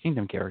Cardboard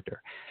Kingdom character.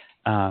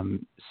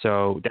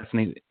 So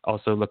definitely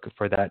also look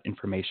for that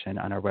information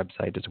on our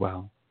website as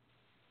well.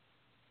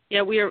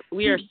 Yeah, we are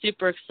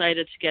super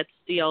excited to get to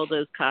see all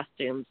those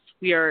costumes.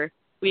 We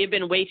have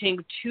been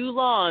waiting too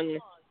long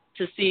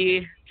to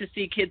see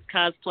kids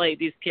cosplay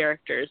these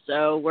characters,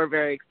 so we're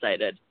very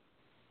excited.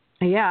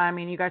 Yeah, I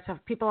mean, you guys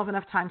people have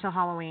enough time till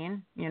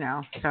Halloween,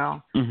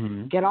 so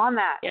get on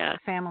that,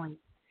 family.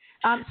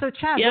 So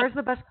Chad, where's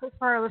the best place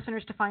for our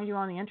listeners to find you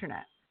on the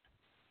internet?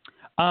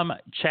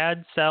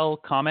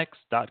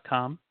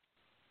 ChadCellComics.com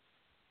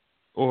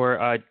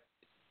or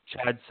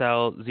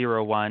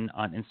ChadCell01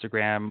 on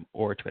Instagram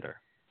or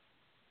Twitter.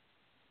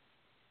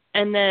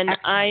 And then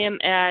I am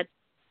at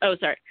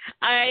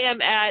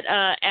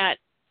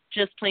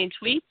Just Plain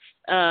Tweets,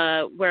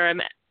 where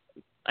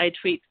I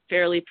tweet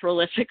fairly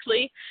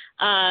prolifically.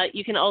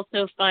 You can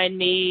also find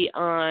me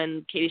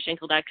on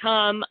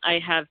katieschenkel.com. I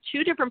have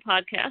 2 different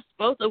podcasts,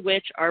 both of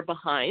which are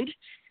behind,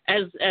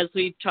 as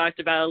we talked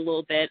about a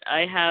little bit.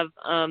 I have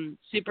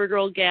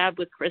Supergirl Gab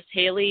with Chris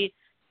Haley,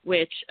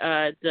 which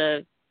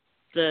the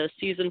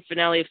season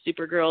finale of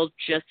Supergirl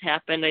just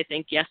happened, I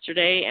think,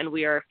 yesterday, and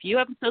we are a few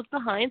episodes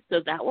behind,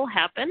 so that will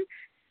happen.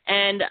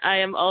 And I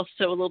am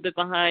also a little bit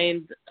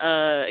behind,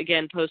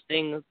 again,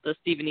 posting the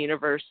Steven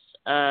Universe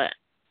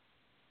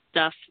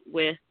stuff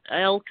with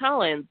Elle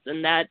Collins,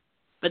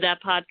 but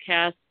that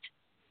podcast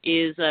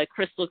is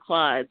Crystal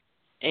Claude,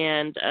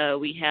 and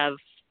we have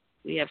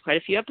quite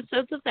a few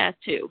episodes of that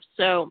too.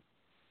 So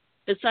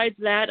besides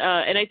that,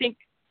 and I think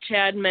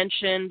Chad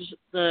mentioned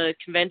the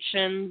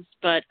conventions,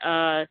 but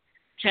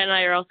Chad and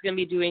I are also going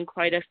to be doing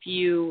quite a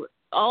few.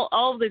 All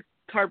of the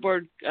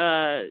Cardboard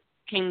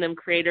Kingdom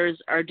creators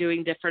are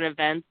doing different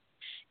events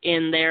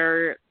in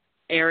their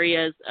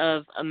areas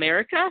of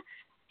America.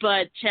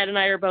 But Chad and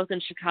I are both in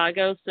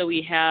Chicago, so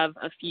we have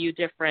a few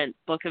different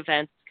book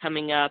events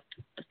coming up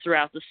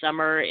throughout the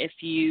summer. If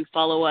you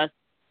follow us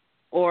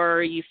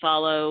or you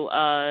follow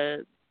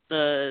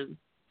the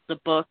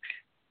book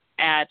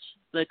at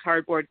the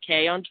Cardboard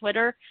K on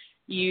Twitter,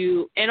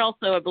 and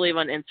also I believe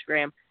on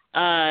Instagram,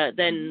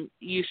 then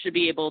you should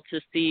be able to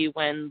see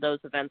when those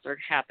events are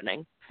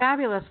happening.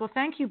 Fabulous. Well,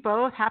 thank you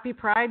both. Happy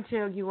Pride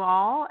to you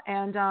all,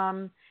 and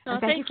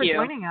thank you for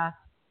joining us.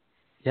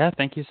 Yeah,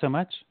 thank you so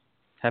much.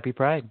 Happy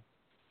Pride.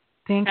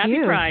 Thank Happy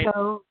you. Pride.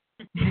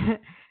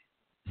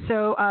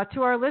 So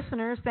to our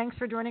listeners, thanks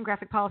for joining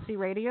Graphic Policy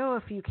Radio.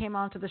 If you came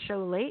onto the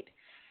show late,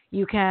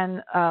 you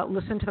can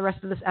listen to the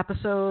rest of this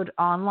episode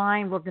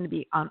online. We're going to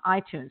be on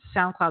iTunes,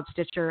 SoundCloud,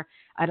 Stitcher,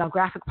 at our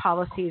Graphic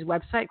Policy's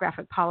website,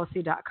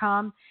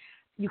 graphicpolicy.com.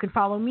 You can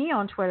follow me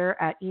on Twitter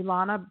at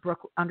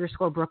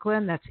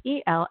Elana_Brooklyn. That's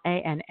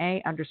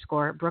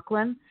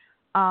ELANA_Brooklyn.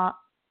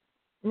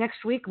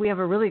 Next week, we have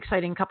a really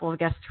exciting couple of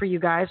guests for you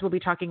guys. We'll be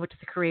talking with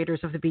the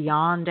creators of the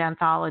Beyond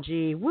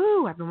anthology.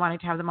 Woo! I've been wanting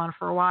to have them on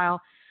for a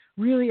while.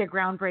 really a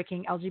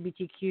groundbreaking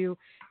LGBTQ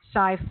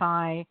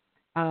sci-fi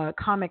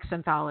comics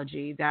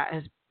anthology that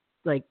has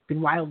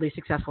been wildly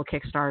successful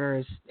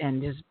Kickstarters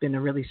and has been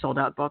a really sold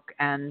out book,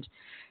 and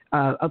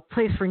a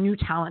place for new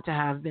talent to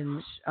have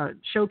been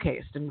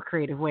showcased in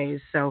creative ways.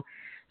 So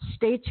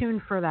stay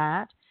tuned for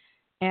that.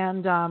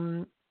 And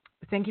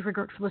thank you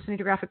for listening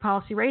to Graphic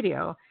Policy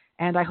Radio.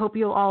 And I hope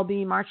you'll all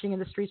be marching in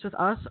the streets with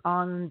us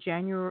on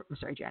June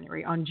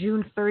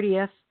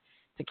 30th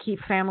to keep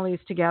families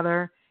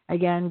together.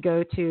 Again,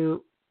 go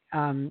to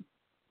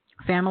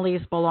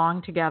Families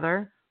Belong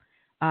Together.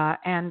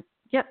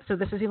 So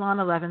this is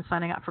Ilana Levin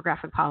signing up for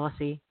Graphic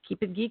Policy.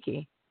 Keep it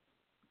geeky.